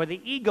behind for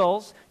the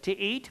eagles to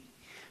eat.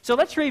 So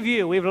let's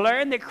review. We've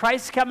learned that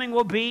Christ's coming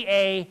will be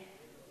a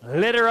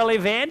literal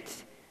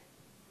event,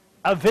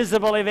 a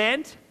visible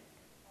event,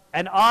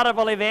 an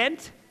audible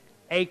event,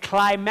 a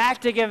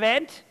climactic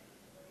event,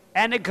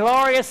 and a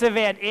glorious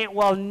event. It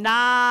will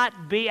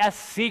not be a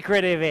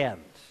secret event.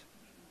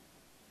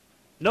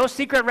 No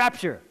secret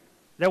rapture.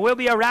 There will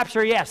be a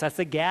rapture, yes. That's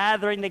the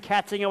gathering, the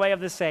catching away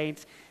of the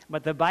saints.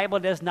 But the Bible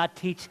does not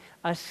teach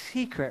a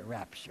secret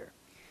rapture.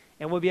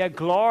 It will be a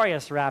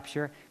glorious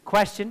rapture.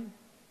 Question: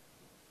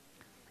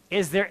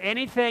 is there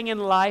anything in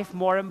life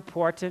more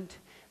important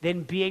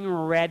than being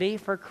ready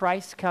for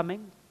Christ's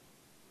coming?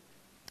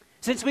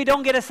 Since we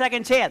don't get a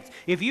second chance.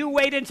 If you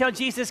wait until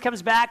Jesus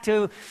comes back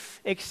to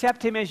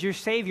accept him as your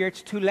Savior,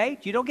 it's too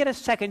late. You don't get a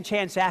second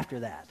chance after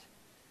that.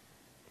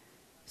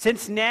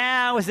 Since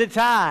now is the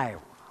time,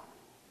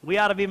 we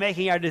ought to be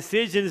making our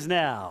decisions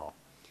now.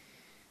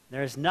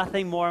 There's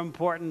nothing more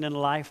important in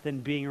life than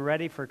being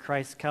ready for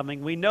Christ's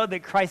coming. We know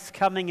that Christ's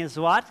coming is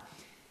what?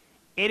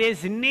 It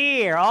is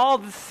near. All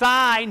the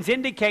signs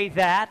indicate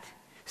that.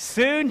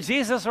 Soon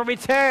Jesus will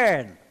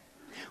return.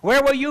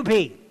 Where will you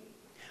be?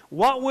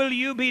 What will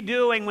you be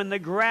doing when the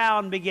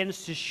ground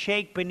begins to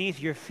shake beneath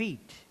your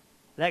feet?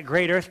 That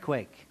great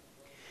earthquake.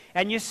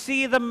 And you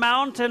see the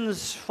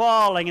mountains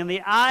falling and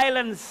the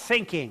islands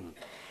sinking.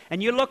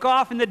 And you look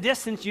off in the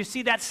distance, you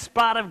see that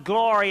spot of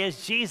glory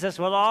as Jesus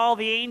with all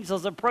the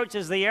angels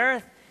approaches the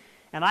earth.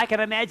 And I can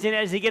imagine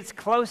as he gets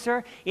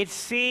closer, it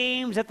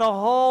seems that the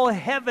whole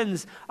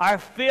heavens are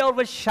filled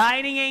with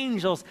shining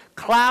angels,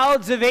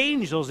 clouds of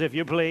angels, if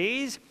you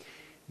please,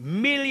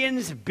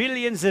 millions,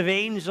 billions of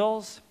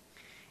angels.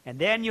 And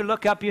then you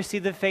look up, you see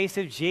the face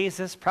of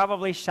Jesus,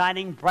 probably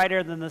shining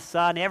brighter than the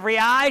sun. Every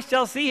eye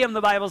shall see him, the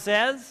Bible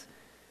says.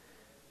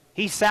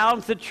 He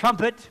sounds the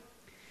trumpet.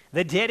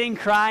 The dead in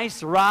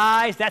Christ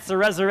rise. That's the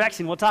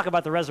resurrection. We'll talk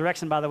about the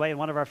resurrection, by the way, in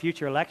one of our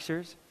future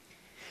lectures.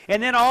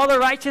 And then all the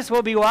righteous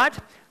will be what?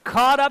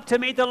 Caught up to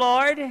meet the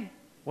Lord.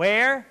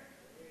 Where?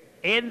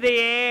 In the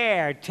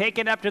air.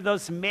 Taken up to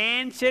those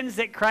mansions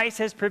that Christ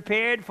has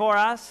prepared for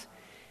us.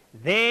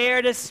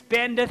 There to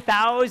spend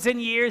 1,000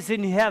 years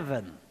in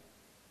heaven.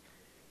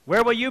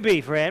 Where will you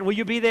be, friend? Will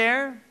you be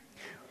there?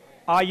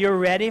 Are you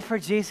ready for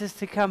Jesus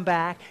to come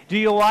back? Do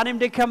you want him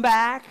to come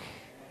back?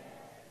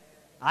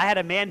 I had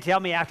a man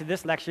tell me after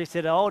this lecture, he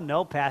said, "Oh,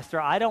 no,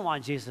 Pastor, I don't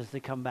want Jesus to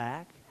come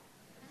back."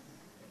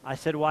 I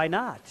said, "Why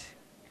not?"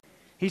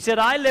 He said,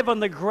 "I live on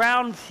the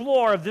ground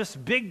floor of this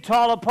big,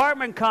 tall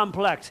apartment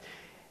complex.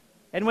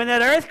 And when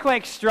that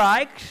earthquake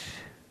strikes,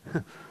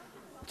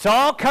 it's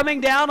all coming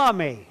down on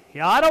me.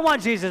 I don't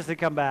want Jesus to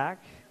come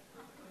back."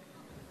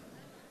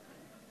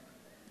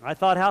 I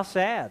thought, how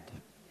sad.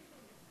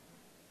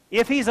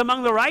 If he's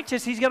among the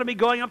righteous, he's going to be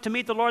going up to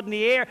meet the Lord in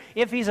the air.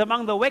 If he's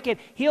among the wicked,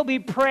 he'll be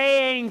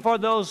praying for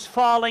those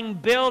falling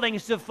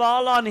buildings to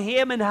fall on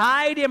him and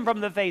hide him from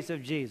the face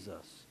of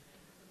Jesus.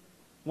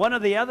 One or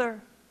the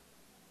other.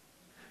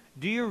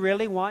 Do you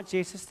really want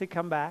Jesus to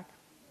come back?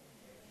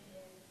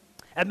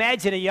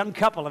 Imagine a young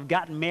couple have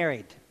gotten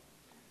married.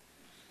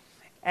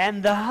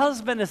 And the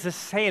husband is a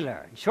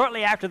sailor.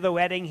 Shortly after the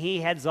wedding, he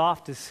heads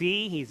off to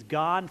sea. He's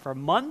gone for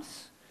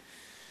months.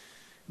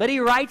 But he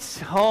writes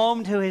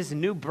home to his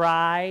new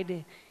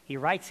bride. He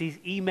writes these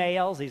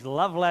emails, these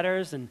love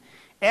letters, and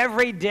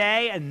every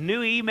day a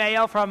new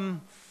email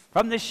from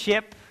the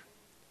ship.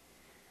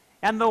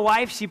 And the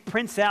wife, she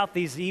prints out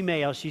these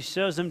emails. She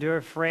shows them to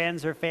her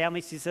friends, her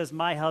family. She says,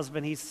 my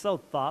husband, he's so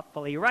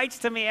thoughtful. He writes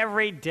to me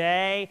every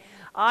day.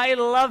 I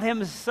love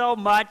him so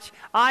much.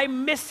 I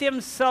miss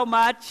him so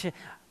much.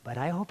 But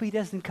I hope he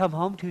doesn't come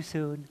home too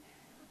soon.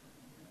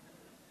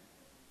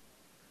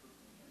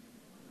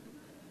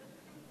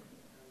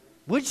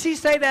 Would she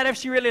say that if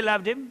she really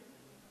loved him?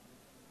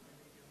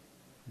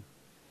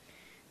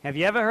 Have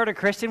you ever heard a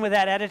Christian with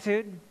that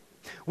attitude?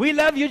 We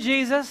love you,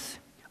 Jesus.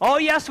 Oh,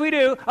 yes, we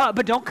do.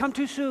 But don't come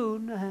too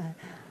soon.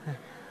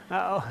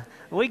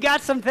 We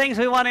got some things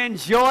we want to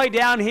enjoy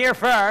down here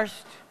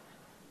first.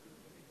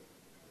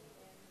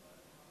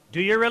 Do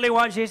you really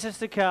want Jesus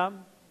to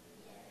come?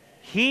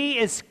 He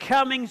is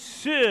coming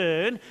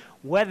soon,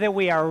 whether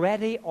we are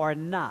ready or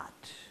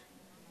not.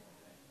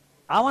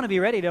 I want to be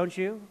ready, don't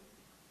you?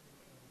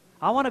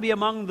 I want to be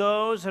among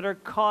those that are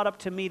caught up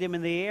to meet him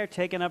in the air,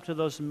 taken up to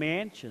those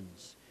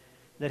mansions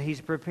that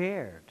he's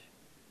prepared.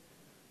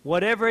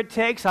 Whatever it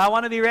takes, I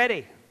want to be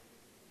ready.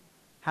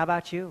 How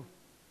about you?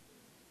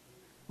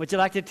 Would you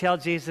like to tell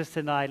Jesus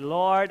tonight,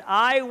 Lord,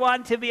 I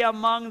want to be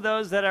among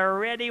those that are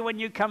ready when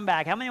you come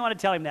back? How many want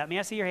to tell him that? May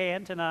I see your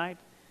hand tonight?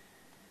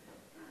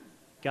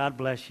 God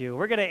bless you.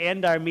 We're going to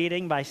end our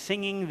meeting by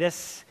singing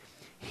this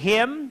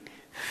hymn,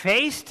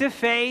 Face to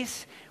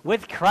Face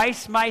with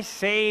Christ my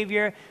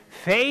Savior.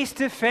 Face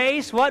to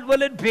face, what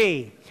will it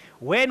be?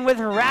 When with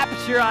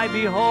rapture I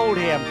behold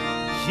him,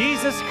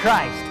 Jesus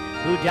Christ,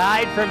 who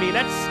died for me.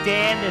 Let's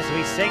stand as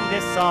we sing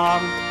this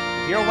song.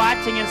 If you're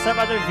watching in some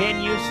other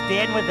venue,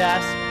 stand with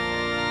us.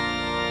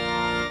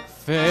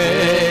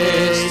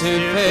 Face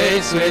to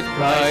face with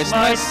Christ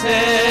my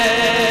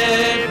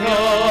Savior.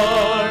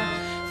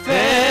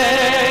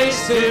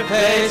 Face to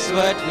face,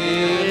 what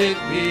will it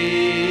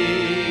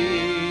be?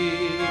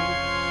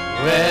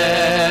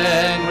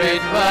 When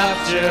with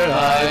rapture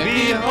I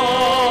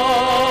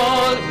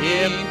behold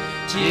him,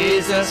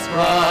 Jesus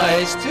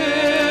Christ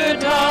who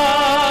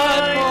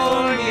died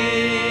for me.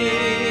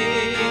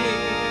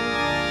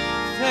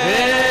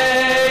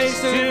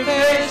 Face to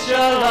face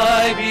shall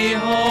I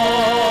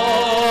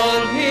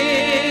behold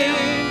him,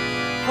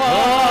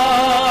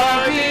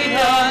 far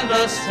beyond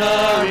the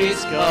starry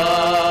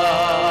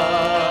sky.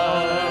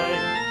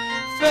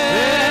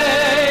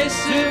 Face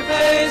to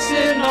face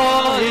in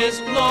all his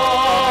glory,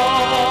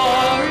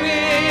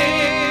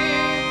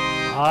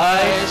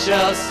 I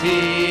shall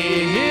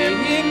see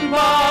him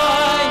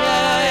by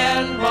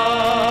and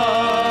by.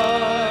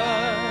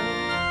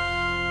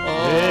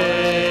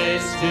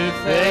 Face to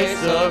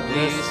face, a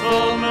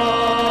blissful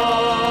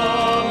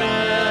moment.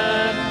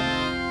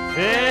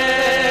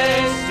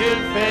 Face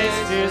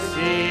to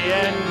see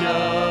and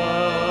know.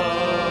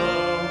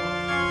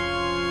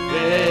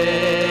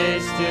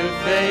 Face to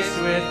face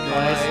with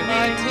Christ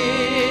my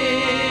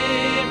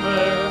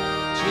Redeemer,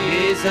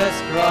 Jesus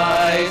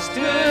Christ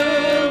who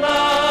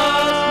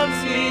loves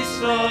me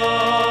so.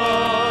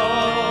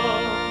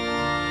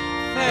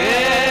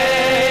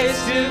 Face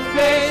to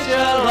face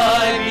shall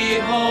I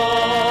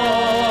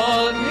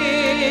behold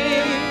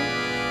him,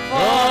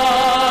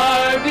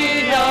 far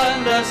beyond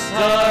the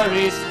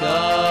starry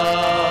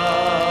sky.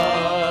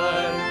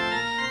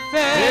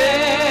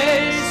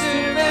 Face to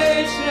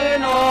face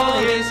in all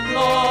his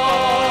glory,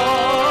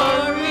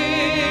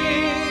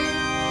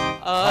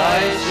 I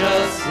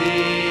shall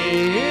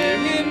see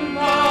him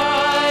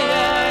by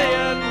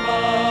and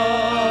by.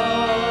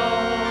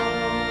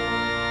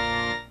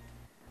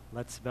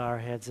 Let's bow our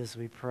heads as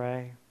we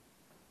pray.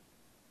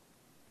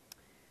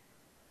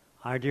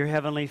 Our dear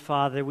Heavenly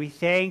Father, we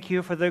thank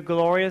you for the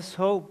glorious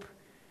hope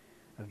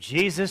of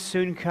Jesus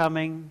soon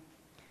coming.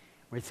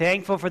 We're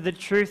thankful for the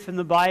truth in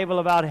the Bible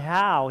about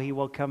how he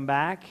will come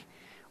back.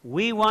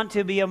 We want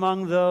to be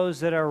among those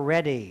that are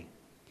ready,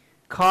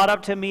 caught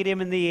up to meet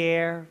him in the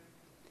air.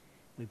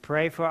 We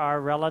pray for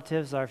our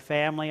relatives, our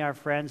family, our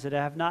friends that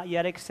have not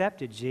yet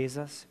accepted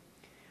Jesus.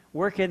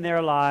 Work in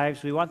their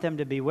lives. We want them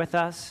to be with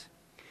us.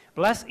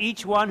 Bless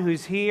each one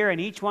who's here and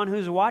each one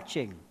who's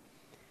watching,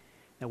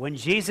 that when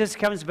Jesus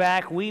comes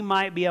back, we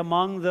might be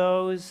among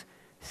those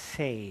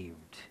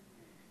saved.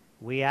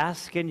 We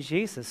ask in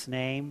Jesus'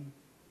 name,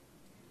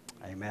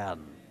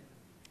 amen.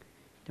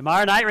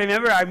 Tomorrow night,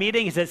 remember, our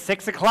meeting is at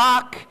 6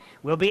 o'clock.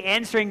 We'll be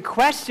answering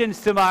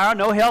questions tomorrow.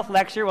 No health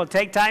lecture. We'll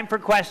take time for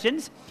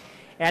questions.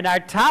 And our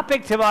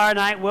topic tomorrow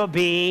night will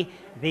be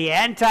the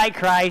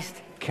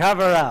Antichrist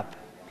cover-up.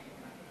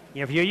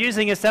 If you're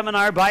using a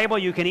seminar Bible,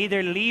 you can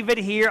either leave it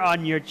here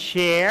on your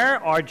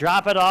chair or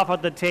drop it off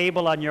at the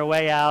table on your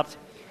way out.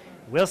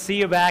 We'll see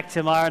you back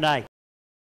tomorrow night.